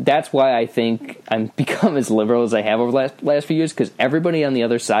like that's why I think I'm become as liberal as I have over the last few years, because everybody on the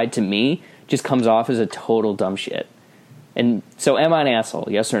other side to me just comes off as a total dumb shit. And so am I an asshole?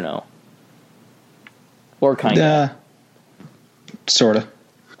 Yes or no? Or kind of? Sort of.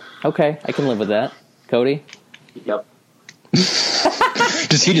 Okay, I can live with that. Cody? Yep.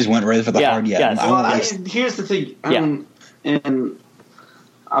 He just went right for the hard yeah. Yes. Here's the thing. And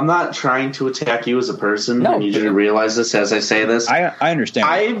I'm not trying to attack you as a person. No, I need you to realize this as I say this. I understand.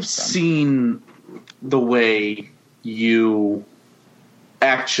 I've seen the way you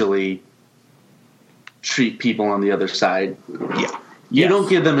actually treat people on the other side. Yeah. You don't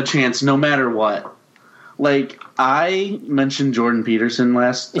give them a chance no matter what. Like, I mentioned Jordan Peterson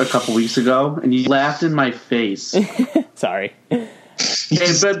a couple weeks ago, and you laughed in my face. Sorry.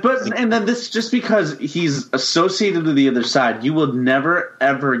 And then this, just because he's associated with the other side, you will never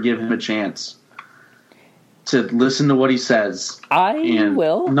ever give him a chance to listen to what he says. I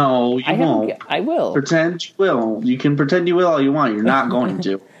will. No, you won't. I will. Pretend you will. You can pretend you will all you want. You're not going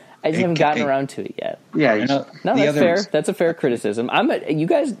to. I just haven't gotten around to it yet. Yeah. No, that's fair. That's a fair criticism. You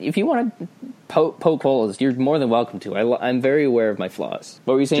guys, if you want to poke holes, you're more than welcome to. I'm very aware of my flaws.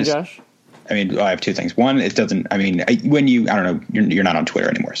 What were you saying, Josh? I mean, I have two things. One, it doesn't. I mean, I don't know. You're not on Twitter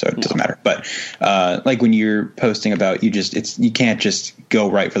anymore, so it doesn't matter. But like when you're posting about, you can't just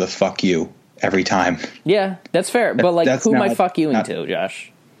go right for the fuck you every time. Yeah, that's fair. But like, who am I fuck youing to,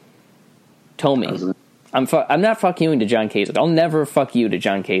 Josh? Tommy. I'm not fuck youing to John Kasich. I'll never fuck you to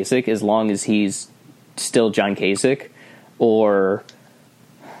John Kasich as long as he's still John Kasich, but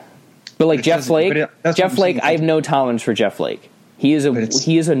like Jeff Flake. Jeff Flake, I have no tolerance for Jeff Flake. He is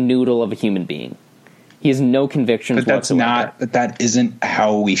a noodle of a human being. He has no convictions whatsoever. That isn't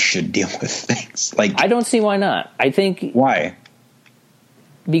how we should deal with things. Like, I don't see why not. I think why.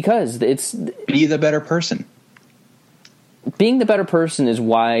 Because it's be the better person. Being the better person is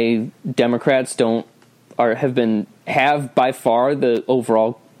why Democrats have by far the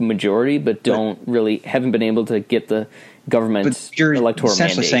overall majority, but haven't been able to get the government's electoral mandate. You're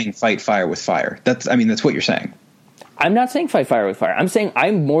essentially saying fight fire with fire. That's what you're saying. I'm not saying fight fire with fire. I'm saying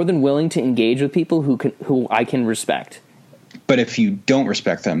I'm more than willing to engage with people who I can respect. But if you don't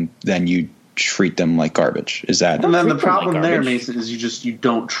respect them, then you treat them like garbage. Is that? And then the problem there, Mason, is you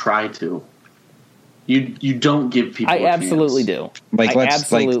don't try to. You don't give people. I absolutely do. I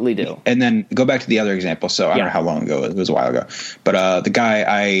absolutely do. And then go back to the other example. So I don't know how long ago it was, a while ago, but the guy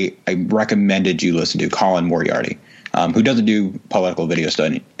I recommended you listen to, Colin Moriarty, who doesn't do political video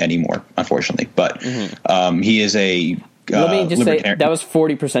study anymore, unfortunately, but he is a. Let me just say that was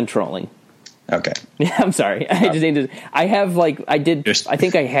 40% trolling. Okay. Yeah, I'm sorry. I just need to. I have I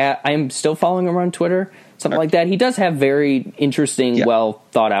am still following him on Twitter. Something like that. He does have very interesting, well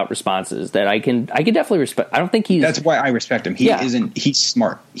thought out responses that I can definitely respect. I don't think he's. That's why I respect him. He isn't. He's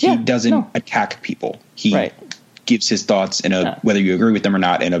smart. He doesn't attack people. He gives his thoughts in a whether you agree with them or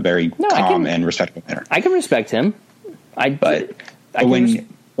not in a very calm and respectful manner. I can respect him. Then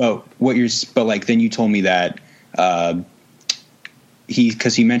you told me that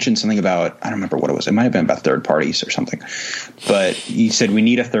he mentioned something about, I don't remember what it was. It might have been about third parties or something. But he said, we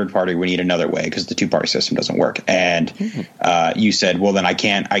need a third party. We need another way because the two-party system doesn't work. And you said, well, then I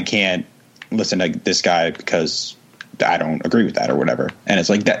can't listen to this guy because I don't agree with that or whatever. And it's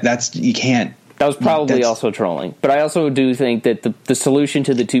like, that's you can't. That was probably also trolling. But I also do think that the solution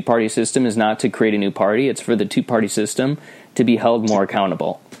to the two-party system is not to create a new party. It's for the two-party system to be held more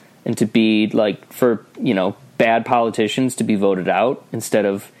accountable and to be like for, bad politicians to be voted out instead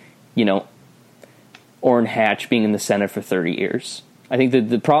of, Orrin Hatch being in the Senate for 30 years. I think that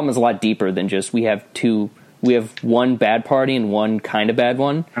the problem is a lot deeper than just we have one bad party and one kind of bad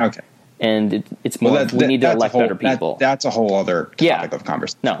one. Okay. And it's more we need to elect better people. That's a whole other topic of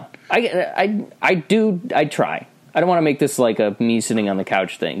conversation. No. I try. I don't want to make this like a me sitting on the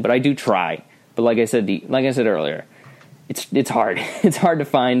couch thing, but I do try. But like I said earlier, it's hard. It's hard to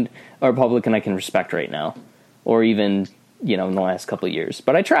find a Republican I can respect right now. Or even, in the last couple of years.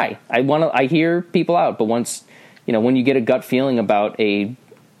 But I try. I hear people out. But once, when you get a gut feeling about a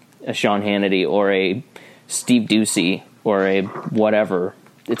Sean Hannity or a Steve Doocy or a whatever,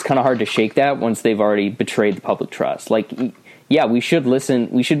 it's kind of hard to shake that once they've already betrayed the public trust. Like, yeah, we should listen.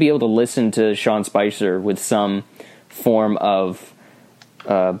 We should be able to listen to Sean Spicer with some form of,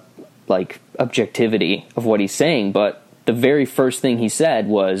 objectivity of what he's saying. But the very first thing he said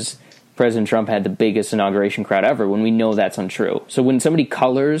was President Trump had the biggest inauguration crowd ever, when we know that's untrue. So when somebody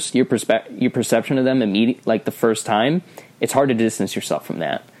colors your perception of them immediately, like the first time, it's hard to distance yourself from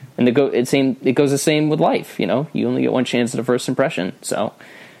that. And it goes the same with life. You only get one chance at a first impression. So,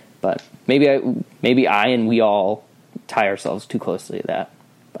 but maybe I and we all tie ourselves too closely to that.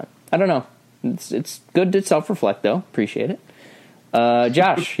 But I don't know. It's good to self-reflect, though. Appreciate it.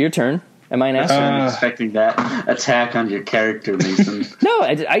 Josh, your turn. Am I an asshole? I'm expecting that attack on your character, Mason. No,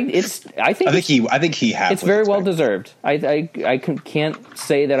 I think he has. It's very well deserved. I can't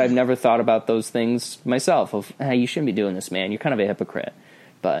say that I've never thought about those things myself. Of you shouldn't be doing this, man. You're kind of a hypocrite.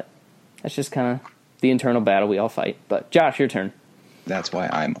 But that's just kind of the internal battle we all fight. But Josh, your turn. That's why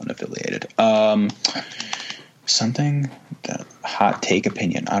I'm unaffiliated. Hot take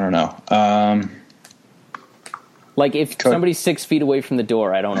opinion. I don't know. Like if somebody's 6 feet away from the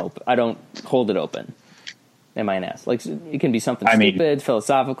door, I don't hold it open. Am I an ass? Like it can be something stupid,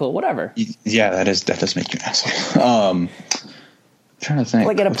 philosophical, whatever. Yeah, that does make you an asshole. Trying to think.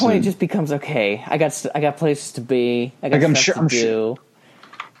 Like at a point, it just becomes okay. I got places to be. I got stuff to do.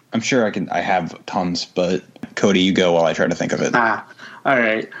 I'm sure I have tons, but Cody, you go while I try to think of it. All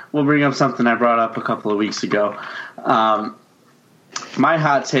right. We'll bring up something I brought up a couple of weeks ago. My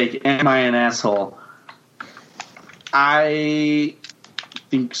hot take: am I an asshole? I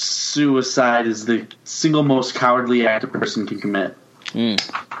think suicide is the single most cowardly act a person can commit.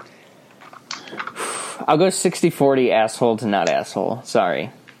 I'll go 60-40 asshole to not asshole.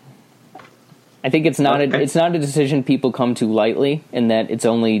 Sorry. I think it's not a decision people come to lightly, and that it's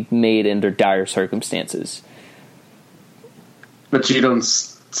only made under dire circumstances. But you don't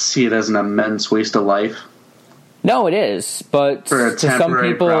see it as an immense waste of life? No, it is. But for a temporary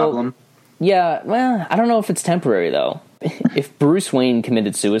some people, problem? Yeah, well, I don't know if it's temporary, though. If Bruce Wayne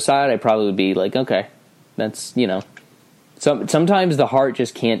committed suicide, I probably would be like, okay, that's, sometimes the heart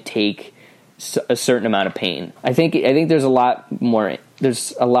just can't take a certain amount of pain. I think there's a lot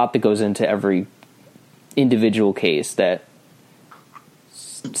that goes into every individual case. That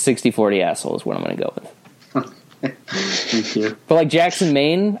 60-40 asshole is what I'm going to go with. Thank you. But like Jackson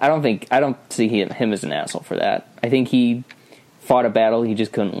Maine, I don't see him as an asshole for that. I think he fought a battle he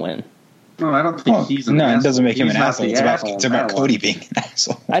just couldn't win. No, I don't think he's an asshole. It doesn't make him He's an not asshole. the It's about Cody one. being an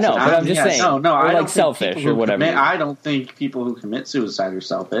asshole. I know, but I'm just saying. No, or I like don't think selfish people or whatever. I don't think people who commit suicide are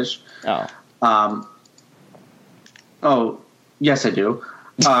selfish. Oh. Oh, yes, I do.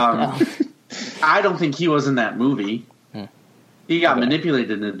 I don't think he was in that movie. He got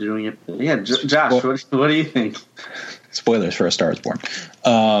manipulated into doing it. Yeah, Josh, what do you think? Spoilers for A Star Is Born.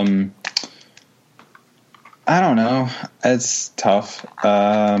 I don't know. It's tough.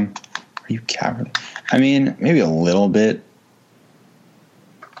 Are you cowardly? I mean, maybe a little bit.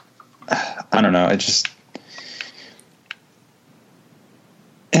 I don't know. It just...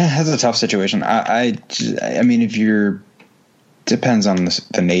 Yeah, it's a tough situation. I mean, if you're... Depends on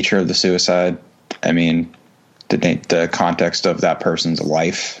the nature of the suicide. I mean, the context of that person's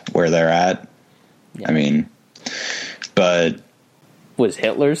life, where they're at. Yeah. I mean, but... Was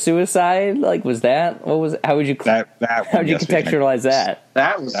Hitler's suicide? Like, was that? What was? How would you? How would you contextualize that?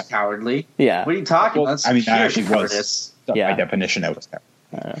 That was cowardly. Yeah. What are you talking about? I mean, that actually was. By definition, that was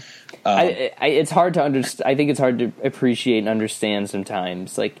cowardly. It's hard to understand. I think it's hard to appreciate and understand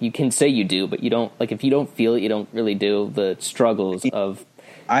sometimes. Like, you can say you do, but you don't. Like, if you don't feel it, you don't really do the struggles of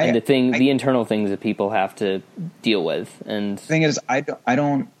the internal things that people have to deal with. And the thing is, I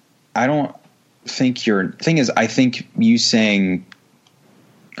don't think I think you saying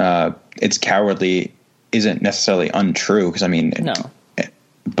it's cowardly isn't necessarily untrue, because I mean, no,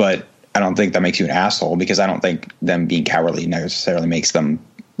 but I don't think that makes you an asshole, because I don't think them being cowardly necessarily makes them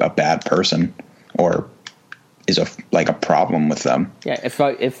a bad person or is a problem with them. Yeah,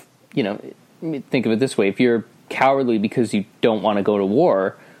 if you know, think of it this way: if you're cowardly because you don't want to go to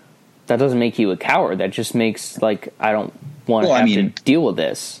war, that doesn't make you a coward. That just makes I don't want to deal with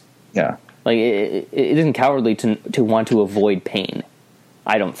this. Yeah, like it isn't cowardly to want to avoid pain.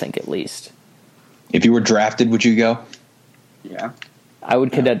 I don't think, at least. If you were drafted, would you go? Yeah. I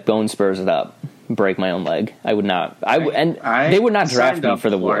would cadet bone spurs it up, break my own leg. I would not. They would not draft me for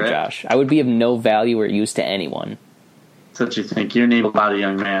the war, Josh. I would be of no value or use to anyone. That's what you think. You're an able-bodied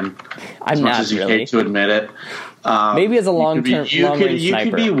young man. I'm not, as you really. hate to admit it. Maybe as a long-term, long-range you sniper.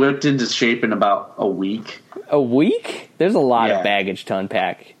 could be whipped into shape in about a week. A week? There's a lot of baggage to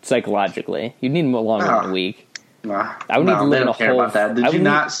unpack psychologically. You'd need longer than a week. I would need to live in a hole. About that. Did you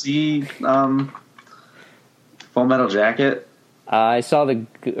not see Full Metal Jacket? I saw the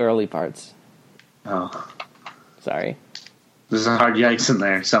early parts. Oh, sorry. There's a hard yikes in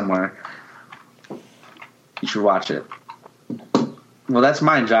there somewhere. You should watch it. Well, that's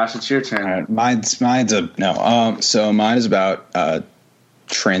mine, Josh. It's your turn. Mine's a no. So mine is about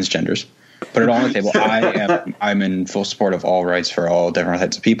transgenders. Put it all on the table. I'm in full support of all rights for all different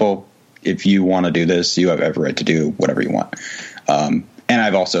types of people. If you want to do this, you have every right to do whatever you want. And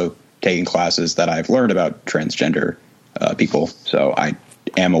I've also taken classes that I've learned about transgender people, so I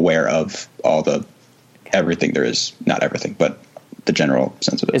am aware of everything there is. Not everything, but the general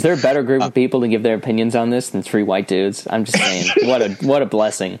sense of it. Is there a better group of people to give their opinions on this than three white dudes? I'm just saying, what a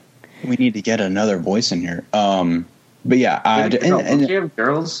blessing. We need to get another voice in here. But yeah, do you have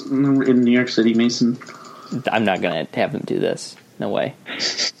girls in New York City, Mason? I'm not going to have them do this. No way.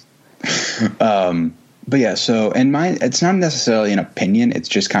 But yeah, so, and mine, it's not necessarily an opinion. It's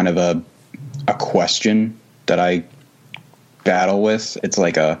just kind of a question that I battle with. It's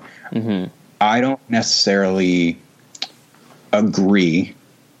like I don't necessarily agree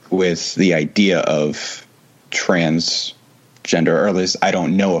with the idea of transgender, or at least I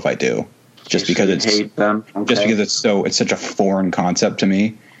don't know if I do, just because hate them. Okay. Just because it's such a foreign concept to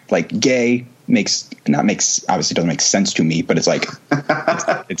me. Like, gay obviously doesn't make sense to me, but it's like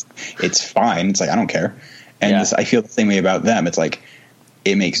it's fine. It's like, I don't care. And I feel the same way about them. It's like,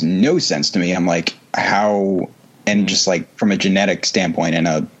 it makes no sense to me. I'm like, how? And just like from a genetic standpoint and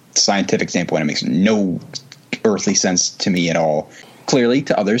a scientific standpoint, it makes no earthly sense to me at all. Clearly,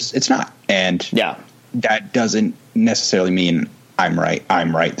 to others, it's not. And that doesn't necessarily mean I'm right,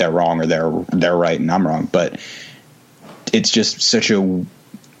 they're wrong, or they're right and I'm wrong. But it's just such a, I don't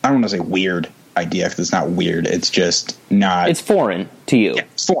want to say weird idea, because it's not weird. It's just not. It's foreign to you. Yeah,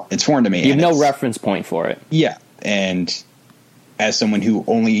 it's foreign to me. You have no reference point for it. Yeah, and as someone who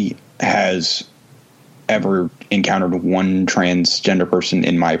only has ever encountered one transgender person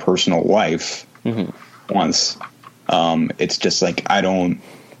in my personal life once, it's just like, I don't.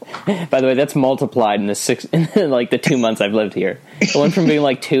 By the way, that's multiplied in the 2 months I've lived here. It went from being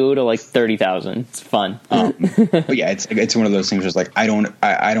like 2 to like 30,000. It's fun. But yeah, it's one of those things where it's like, I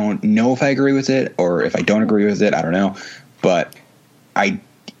don't know if I agree with it, or if I don't agree with it, I don't know. But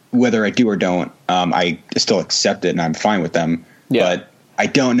whether I do or don't, I still accept it and I'm fine with them. Yeah. But I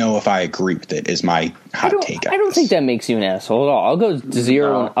don't know if I agree with it. Is my hot take. I don't think that makes you an asshole at all. I'll go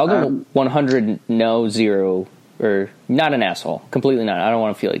 0. No, I'll go 100. No 0, or not an asshole. Completely not. I don't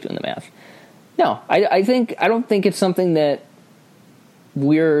want to feel like doing the math. No, I don't think it's something that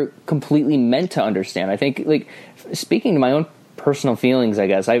we're completely meant to understand. I think, like, speaking to my own personal feelings, I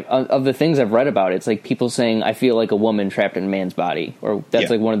guess, of the things I've read about it, it's like people saying, I feel like a woman trapped in a man's body, or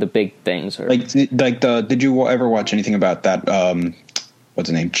that's like one of the big things. Or did you ever watch anything about that, what's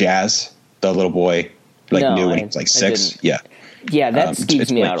his name, Jazz, the little boy, knew when he was like 6? Yeah, that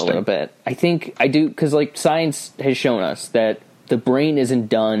skeeves me out a little bit. I think I do, because like science has shown us that the brain isn't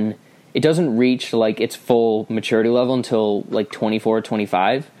done, it doesn't reach like its full maturity level until like 24,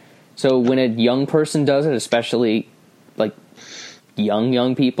 25. So when a young person does it, especially like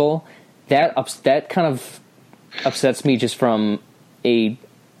young people, that kind of upsets me, just from a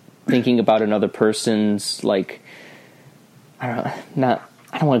thinking about another person's, like, I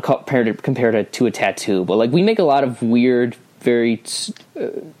don't want to compare it to a tattoo, but like we make a lot of weird, very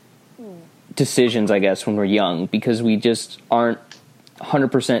decisions, I guess, when we're young, because we just aren't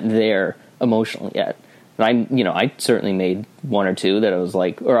 100% there emotionally yet. And I certainly made 1 or 2 that I was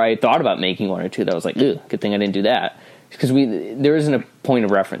like, or I thought about making 1 or 2 that I was like, ugh, good thing I didn't do that. Because there isn't a point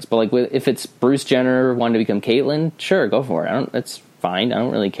of reference. But like, if it's Bruce Jenner wanting to become Caitlyn, sure, go for it. That's fine. I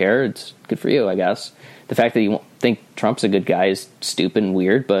don't really care. It's good for you, I guess. The fact that you think Trump's a good guy is stupid and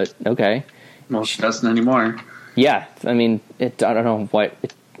weird, but okay. Well, she doesn't anymore. Yeah, I mean, I don't know why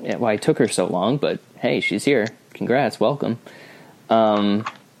it took her so long, but hey, she's here. Congrats, welcome.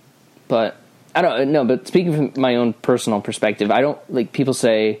 But I don't know. But speaking from my own personal perspective, I don't, like, people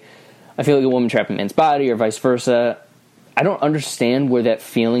say, I feel like a woman trapped in a man's body, or vice versa. I don't understand where that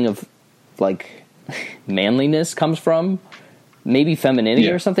feeling of, like, manliness comes from. Maybe femininity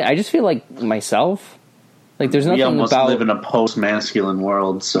or something. I just feel like myself. Like, there's nothing about... We almost about... live in a post-masculine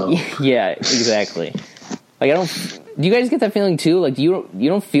world, so... Yeah, exactly. Like, do you guys get that feeling too? Like, you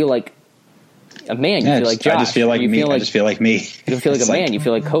don't feel like a man. You feel like Josh. I just feel like me. I just feel like me. You don't feel like a man. You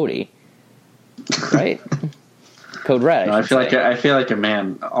feel like Cody, right? Code Red. No, I feel like a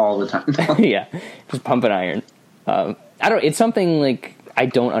man all the time. Yeah, just pumping iron. It's something like I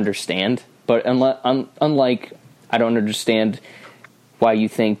don't understand. But unlike I don't understand why you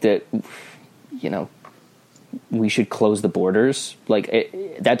think that we should close the borders. Like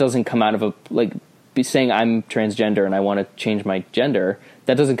that doesn't come out of a be saying I'm transgender and I want to change my gender.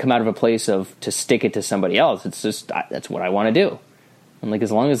 That doesn't come out of a place of to stick it to somebody else. It's just that's what I want to do. And like as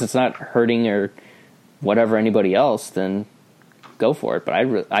long as it's not hurting or whatever anybody else, then go for it.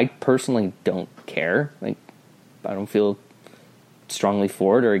 But I personally don't care. Like I don't feel strongly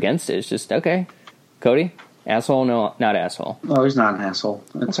for it or against it. It's just okay. Cody, asshole? No, not asshole. No, he's not an asshole.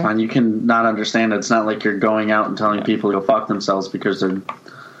 It's fine. You can not understand it. It's not like you're going out and telling people to go fuck themselves because they're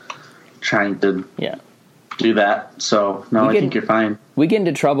trying to do that. So no, I think you're fine. We get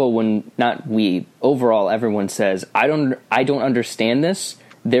into trouble when overall everyone says I don't understand this,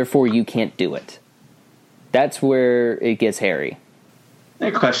 therefore you can't do it. That's where it gets hairy.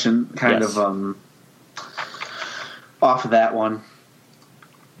 A question kind of off of that one.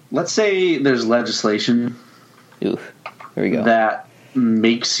 Let's say there's legislation here we go. that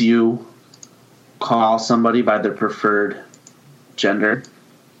makes you call somebody by their preferred gender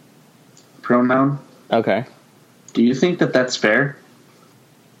pronoun. Okay. Do you think that that's fair?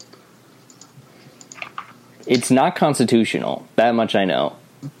 It's not constitutional. That much I know.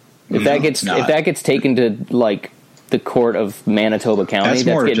 If that gets taken to like the court of Manitoba County,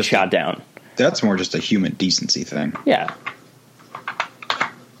 that's getting shot down. That's more just a human decency thing. Yeah.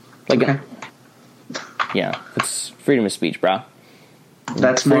 Yeah, it's freedom of speech, bro.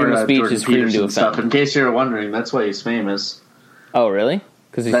 That's freedom of speech is freedom to offend. In case you're wondering, that's why he's famous. Oh, really?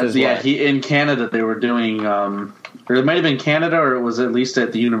 Because he says what? He in Canada they were doing, or it might have been Canada, or it was at least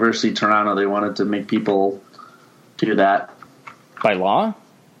at the University of Toronto. They wanted to make people do that by law.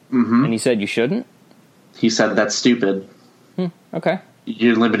 Mm-hmm. And he said you shouldn't. He said that's stupid. Okay.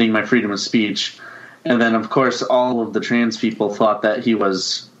 You're limiting my freedom of speech. And then, of course, all of the trans people thought that he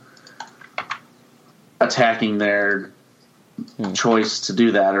was attacking their choice to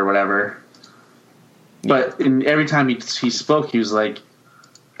do that or whatever. Yeah. But every time he spoke, he was like,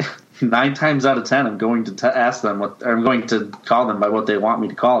 9 times out of 10, I'm going to ask them I'm going to call them by what they want me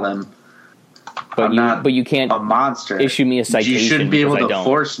to call them. But you can't a monster. Issue me a citation. You shouldn't be able to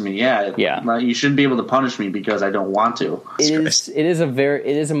force me. Yeah. You shouldn't be able to punish me because I don't want to. It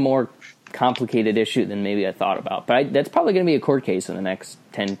is a more complicated issue than maybe I thought about. But that's probably going to be a court case in the next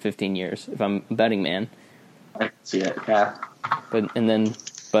 10, 15 years if I'm a betting man. I can see it. Yeah. And then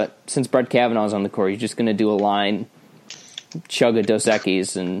But since Brett Kavanaugh's on the court, he's just going to do a line, chug a Dos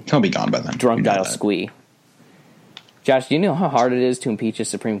Equis, and he'll be gone by then. Drunk dial squee. Josh, do you know how hard it is to impeach a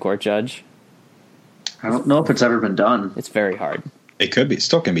Supreme Court judge? I don't know if it's ever been done. It's very hard. It could be.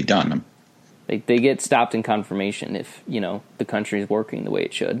 Still can be done. They get stopped in confirmation if, the country is working the way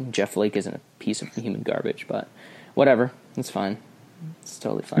it should. Jeff Flake isn't a piece of human garbage, but whatever. It's fine. It's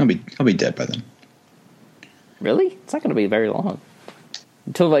totally fine. He'll be dead by then. Really? It's not going to be very long.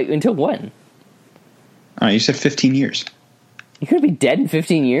 Until when? You said 15 years. You could be dead in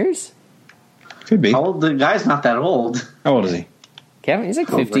 15 years? Could be. How old? The guy's not that old. How old is he? Kevin, he's like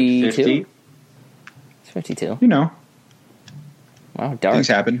 52. Like 50? He's 52. Wow, dark. Things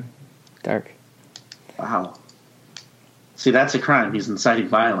happen. Dark. Wow. See, that's a crime. He's inciting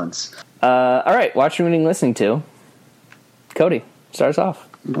violence. All right, watching, reading, listening to. Cody, start us off.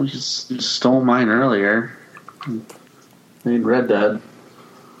 Well, you stole mine earlier. Made Red Dead.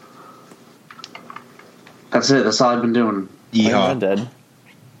 That's it. That's all I've been doing. Yeehaw. Red Dead.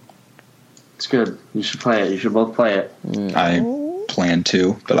 It's good. You should play it. You should both play it. I plan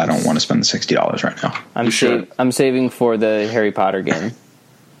to, but I don't want to spend the $60 right now. I'm saving for the Harry Potter game.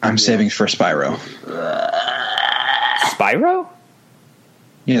 I'm saving for Spyro. Spyro?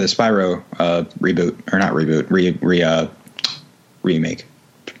 Yeah, the Spyro reboot, or not reboot, remake.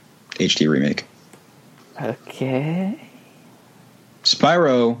 HD remake. Okay.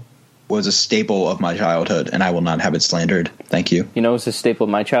 Spyro was a staple of my childhood, and I will not have it slandered. Thank you. You know what's a staple of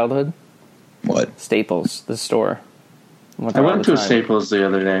my childhood? What? Staples, the store. I went to a Staples the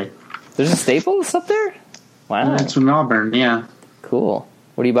other day. There's a Staples up there? Wow. It's in Auburn, yeah. Cool.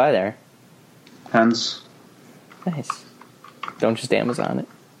 What do you buy there? Pens. Nice. Don't just Amazon it.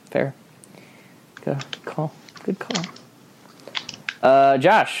 Fair. Good call. Good call.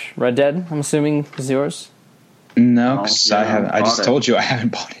 Josh, Red Dead, I'm assuming is yours? No, because yeah, I haven't. I just told you I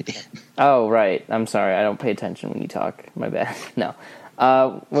haven't bought it yet. Oh, right. I'm sorry. I don't pay attention when you talk. My bad. No.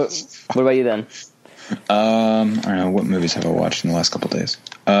 What about you then? I don't know. What movies have I watched in the last couple of days?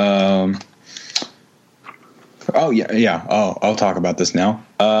 Oh, yeah. Oh, I'll talk about this now.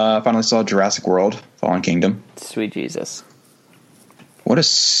 I finally saw Jurassic World: Fallen Kingdom. Sweet Jesus. What a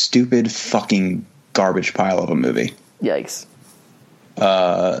stupid fucking garbage pile of a movie. Yikes.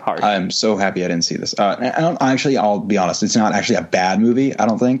 Harsh. I'm so happy I didn't see this. I'll be honest. It's not actually a bad movie. I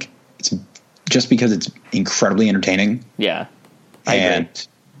don't think it's just because it's incredibly entertaining. Yeah, I agree.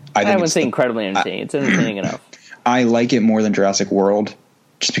 I wouldn't say incredibly entertaining. It's entertaining enough. I like it more than Jurassic World,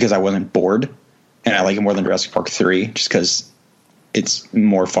 just because I wasn't bored, and I like it more than Jurassic Park 3, just because it's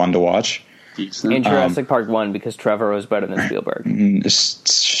more fun to watch. Decent. And Jurassic Park 1 because Trevor was better than Spielberg. Just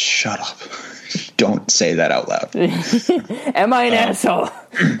shut up. Don't say that out loud. Am I an asshole?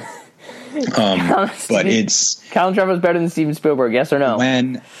 But it's Colin Trevor's better than Steven Spielberg, yes or no?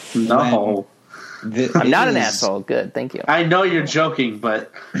 No. I'm not an asshole. Good, thank you. I know you're joking,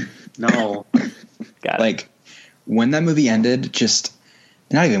 but no. Got it. Like, when that movie ended, just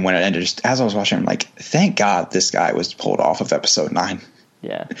not even when it ended, just as I was watching, I'm like, thank God this guy was pulled off of episode 9.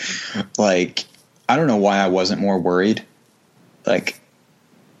 Yeah. Like, I don't know why I wasn't more worried. Like,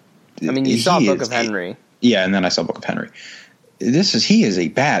 I mean, you saw Book of Henry. Yeah, and then I saw Book of Henry. He is a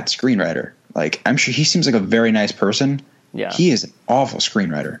bad screenwriter. Like, I'm sure he seems like a very nice person. Yeah. He is an awful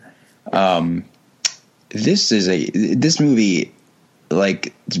screenwriter. This movie,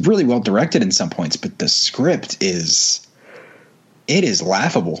 like, it's really well directed in some points, but the script is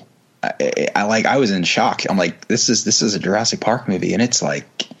laughable. I was in shock. I'm like, this is a Jurassic Park movie, and it's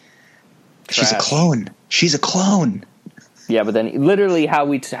like, she's a clone. She's a clone. Yeah, but then literally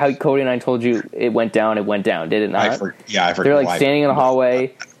how Cody and I told you it went down, did it not? I forgot. They're like standing in the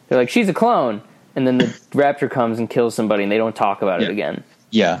hallway. They're like, she's a clone, and then the raptor comes and kills somebody, and they don't talk about it again.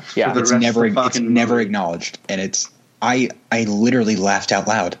 Yeah. It's never acknowledged, and I literally laughed out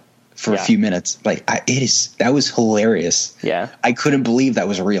loud for a few minutes. Like, that was hilarious. Yeah, I couldn't believe that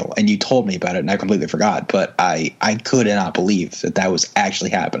was real, and you told me about it, and I completely forgot. But I could not believe that was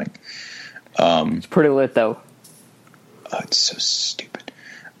actually happening. It's pretty lit though. Oh, it's so stupid.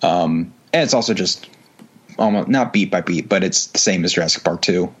 And it's also just almost not beat by beat, but it's the same as Jurassic Park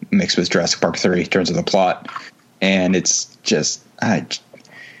 2 mixed with Jurassic Park 3 in terms of the plot. And it's just, I'm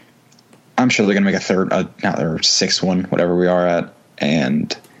sure they're going to make a third, or sixth one, whatever we are at.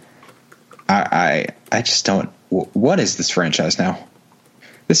 And I just don't. What is this franchise now?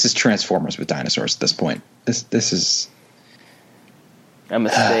 This is Transformers with dinosaurs at this point. This is a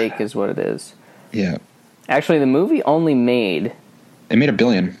mistake, is what it is. Yeah. Actually, the movie only made... It made $1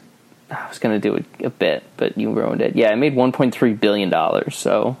 billion. I was going to do it a bit, but you ruined it. Yeah, it made $1.3 billion,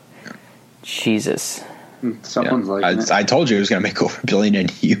 so... Jesus. Someone's liking it. I told you it was going to make over $1 billion,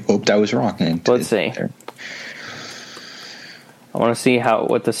 and you hoped I was wrong. And let's see. I want to see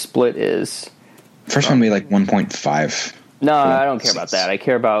what the split is. First one made like 1.5. No, I don't care about that. I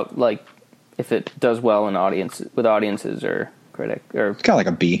care about like if it does well in audiences or critic or. It's got like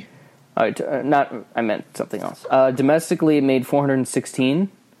a B. I meant something else. Domestically, it made 416,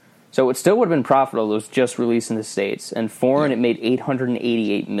 so it still would have been profitable. It was just released in the States, and foreign it made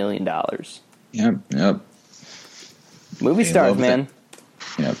 $888 million. Yep. Movie stars, man.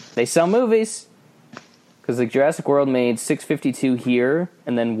 Yep. They sell movies. Because like Jurassic World made 652 here,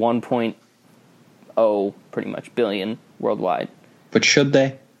 and then 1.0 pretty much billion worldwide. But should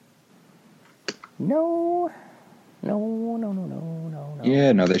they? No.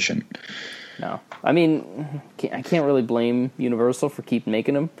 Yeah, no, they shouldn't. No, I mean, I can't really blame Universal for keep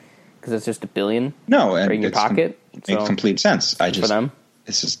making them because it's just $1 billion. No, and right in your pocket. Makes complete sense. For them,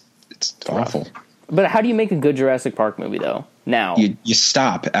 it's awful. But how do you make a good Jurassic Park movie though? Now you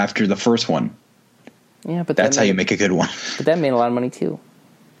stop after the first one. Yeah, but that's how you make a good one. But that made a lot of money too.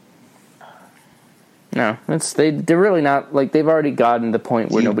 No, they're really not like they've already gotten to the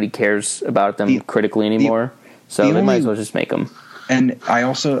point where nobody cares about them critically anymore. So they might as well just make them. And I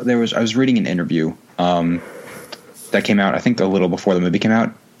was reading an interview that came out I think a little before the movie came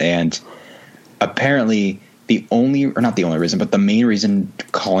out, and apparently the main reason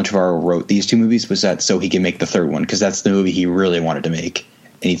Colin Trevorrow wrote these two movies was that so he could make the third one because that's the movie he really wanted to make.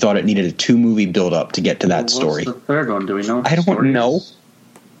 And he thought it needed a 2-movie build-up to get to that story. What's the third one? Do we know? I don't know.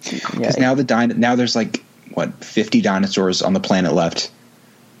 Because now there's like 50 dinosaurs on the planet left,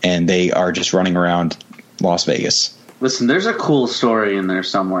 and they are just running around Las Vegas. Listen, there's a cool story in there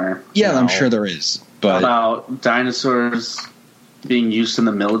somewhere. Yeah, I'm sure there is. But about dinosaurs being used in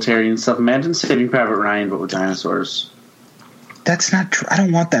the military and stuff. Imagine Saving Private Ryan, but with dinosaurs. That's not true. I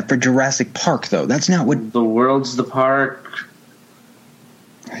don't want that for Jurassic Park, though. That's not what... The world's the park.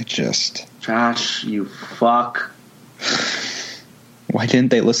 Josh, you fuck. Why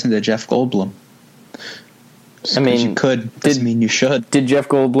didn't they listen to Jeff Goldblum? I mean, you could. Doesn't mean you should. Did Jeff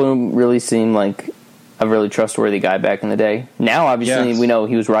Goldblum really seem like a really trustworthy guy back in the day? Now, obviously, we know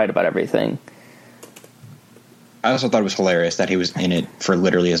he was right about everything. I also thought it was hilarious that he was in it for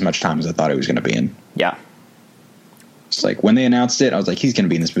literally as much time as I thought he was going to be in. Yeah. It's like when they announced it, I was like, he's going to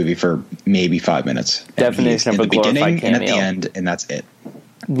be in this movie for maybe 5 minutes. Definition of a glorified cameo. And at the end, and that's it.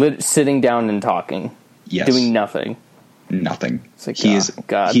 Sitting down and talking. Yes. Doing nothing. Nothing. It's like, he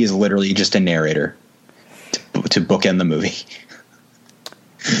is literally just a narrator to bookend the movie.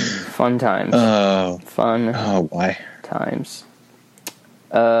 Fun times. Why? Times.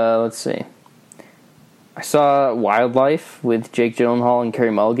 Let's see. I saw Wildlife with Jake Gyllenhaal and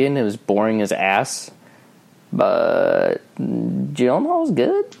Carey Mulligan. It was boring as ass. But Gyllenhaal's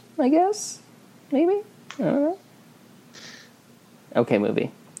good, I guess. Maybe? I don't know. Okay movie.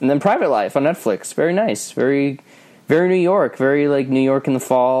 And then Private Life on Netflix. Very nice. Very, very New York. Very like New York in the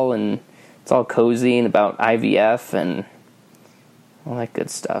fall, and it's all cozy and about IVF and all that good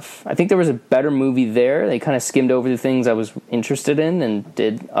stuff. I think there was a better movie there. They kind of skimmed over the things I was interested in and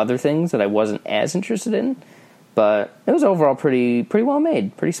did other things that I wasn't as interested in. But it was overall pretty well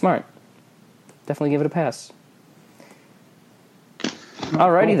made. Pretty smart. Definitely give it a pass.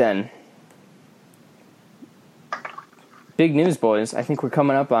 Alrighty then. Big news, boys. I think we're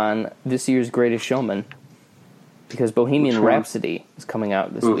coming up on this year's Greatest Showman because Bohemian Rhapsody is coming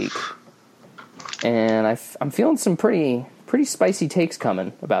out this week. And I'm feeling some pretty spicy takes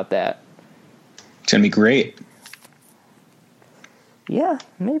coming about that. It's going to be great. Yeah,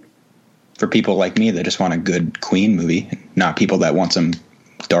 maybe. For people like me that just want a good Queen movie, not people that want some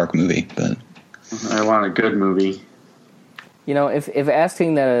dark movie. But I want a good movie. You know, if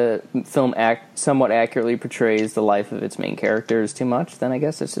asking that a film somewhat accurately portrays the life of its main character is too much, then I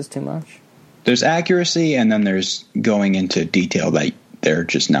guess it's just too much. There's accuracy, and then there's going into detail that they're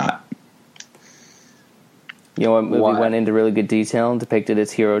just not. You know what movie went into really good detail and depicted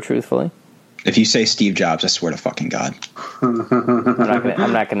its hero truthfully? If you say Steve Jobs, I swear to fucking God.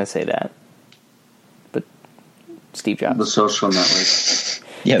 I'm not gonna say that. But Steve Jobs. The Social Network.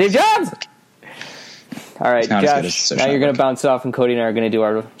 Yeah, Steve Jobs! All right, Josh, now you're going to bounce off, and Cody and I are going to do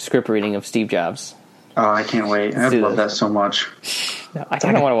our script reading of Steve Jobs. Oh, I can't wait. I love that so much. No, I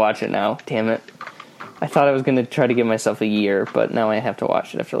kind of want to watch it now. Damn it. I thought I was going to try to give myself a year, but now I have to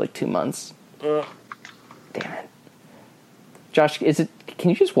watch it after like 2 months. Damn it. Josh, can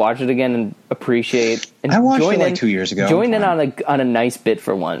you just watch it again and appreciate? And I watched it like 2 years ago. Join in on a nice bit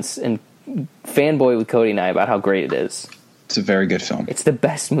for once and fanboy with Cody and I about how great it is. It's a very good film. It's the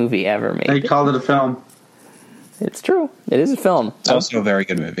best movie ever made. They called it a film. It's true. It is a film. It's also a very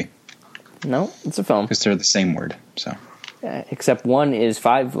good movie. No, it's a film. Because they're the same word, so. Except one is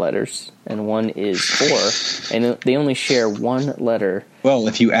 5 letters and one is 4, and they only share 1 letter. Well,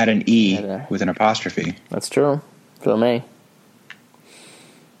 if you add an E with an apostrophe. That's true. Film A.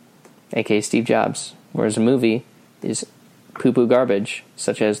 A.K.A. Steve Jobs. Whereas a movie is poo-poo garbage,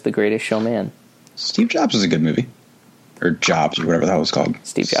 such as The Greatest Showman. Steve Jobs is a good movie. Or Jobs, or whatever the hell it's called.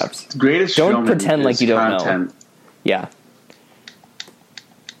 Steve Jobs. The Greatest Don't Showman pretend like you don't know. Yeah.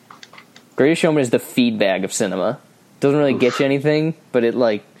 Greatest Showman is the feed bag of cinema. Doesn't really get you anything, but it,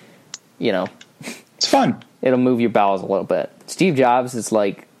 like, you know. It's fun. It'll move your bowels a little bit. Steve Jobs is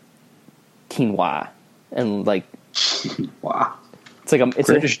like quinoa. And, like. Quinoa. It's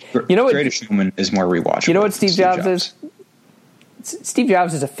like Greatest Showman is more rewatchable. You know what Steve Jobs is? Steve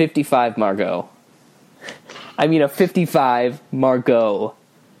Jobs is a 55 Margot. I mean, a 55 Margot.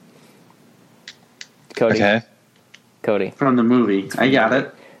 Cody. Okay. Cody. From the movie. I got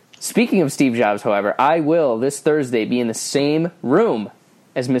it. Speaking of Steve Jobs, however, I will, this Thursday, be in the same room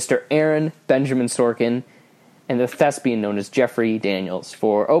as Mr. Aaron Benjamin Sorkin and the thespian known as Jeffrey Daniels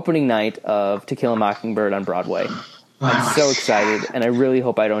for opening night of To Kill a Mockingbird on Broadway. I'm so excited, and I really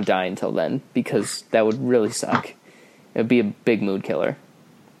hope I don't die until then, because that would really suck. It would be a big mood killer.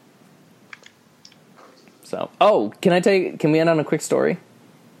 So, can we end on a quick story?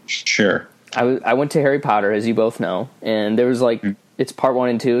 Sure. I went to Harry Potter, as you both know, and there was like, it's part 1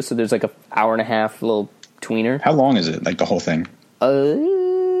 and 2, so there's like a hour and a half little tweener. How long is it, like the whole thing?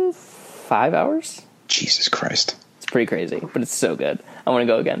 5 hours? Jesus Christ. It's pretty crazy, but it's so good. I want to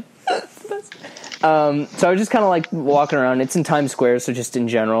go again. So I was just kind of like walking around. It's in Times Square, so just in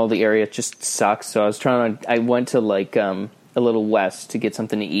general, the area just sucks. So I went to like a little west to get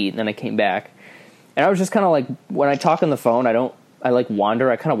something to eat, and then I came back. And I was just kind of like, when I talk on the phone, I like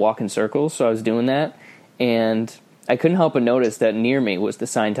wander. I kind of walk in circles, so I was doing that. And I couldn't help but notice that near me was the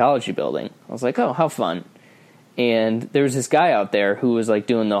Scientology building. I was like, oh, how fun. And there was this guy out there who was like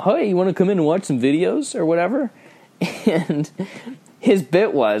doing hey, you want to come in and watch some videos or whatever? And his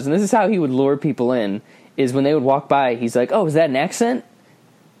bit was, and this is how he would lure people in, is when they would walk by, he's like, oh, is that an accent?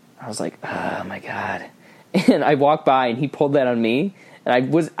 I was like, oh my God. And I walked by and he pulled that on me. And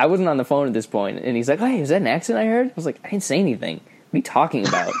I wasn't on the phone at this point. And he's like, hey, is that an accent I heard? I was like, I didn't say anything. What are you talking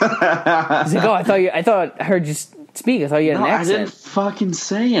about? He's like, oh, I thought I heard you speak. I thought you had an accent. I didn't fucking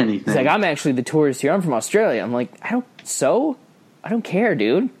say anything. He's like, I'm actually the tourist here. I'm from Australia. I'm like, I don't care,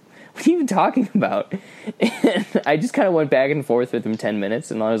 dude. What are you even talking about? And I just kind of went back and forth with him 10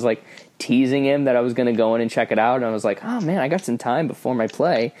 minutes. And I was like teasing him that I was going to go in and check it out. And I was like, oh, man, I got some time before my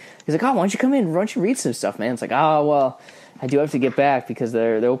play. He's like, oh, why don't you come in? Why don't you read some stuff, man? It's like, oh, well, I do have to get back because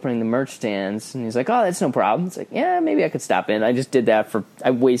they're opening the merch stands. And he's like, oh, that's no problem. It's like, yeah, maybe I could stop in. I just did that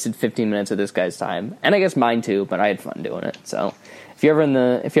I wasted 15 minutes of this guy's time. And I guess mine too, but I had fun doing it. So if you're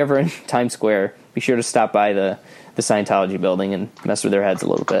ever in Times Square, be sure to stop by the Scientology building and mess with their heads a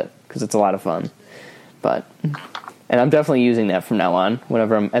little bit, because it's a lot of fun. And I'm definitely using that from now on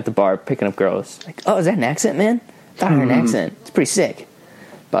whenever I'm at the bar picking up girls. Like, oh, is that an accent, man? I thought I heard an accent. It's pretty sick.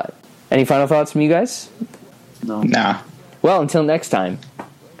 But any final thoughts from you guys? No. Nah. Well, until next time,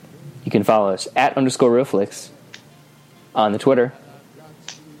 you can follow us at @RealFlix on the Twitter.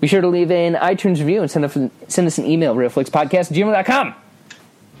 Be sure to leave an iTunes review and send us an email, realflixpodcast@gmail.com.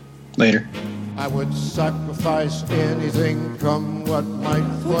 Later. I would sacrifice anything, come what might,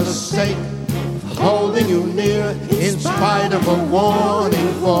 for the sake of holding you near. In spite of a warning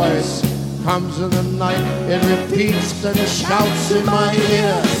voice, comes in the night, it repeats and shouts in my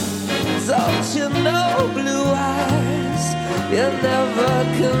ear. Don't you know, blue eyes, you never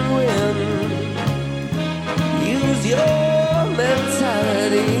can win. Use your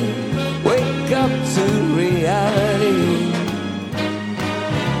mentality, wake up to reality.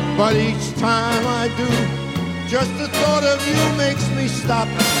 But each time I do, just the thought of you makes me stop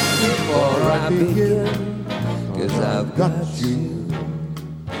before I begin. 'Cause I've got you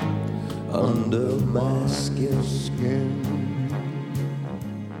under my skin.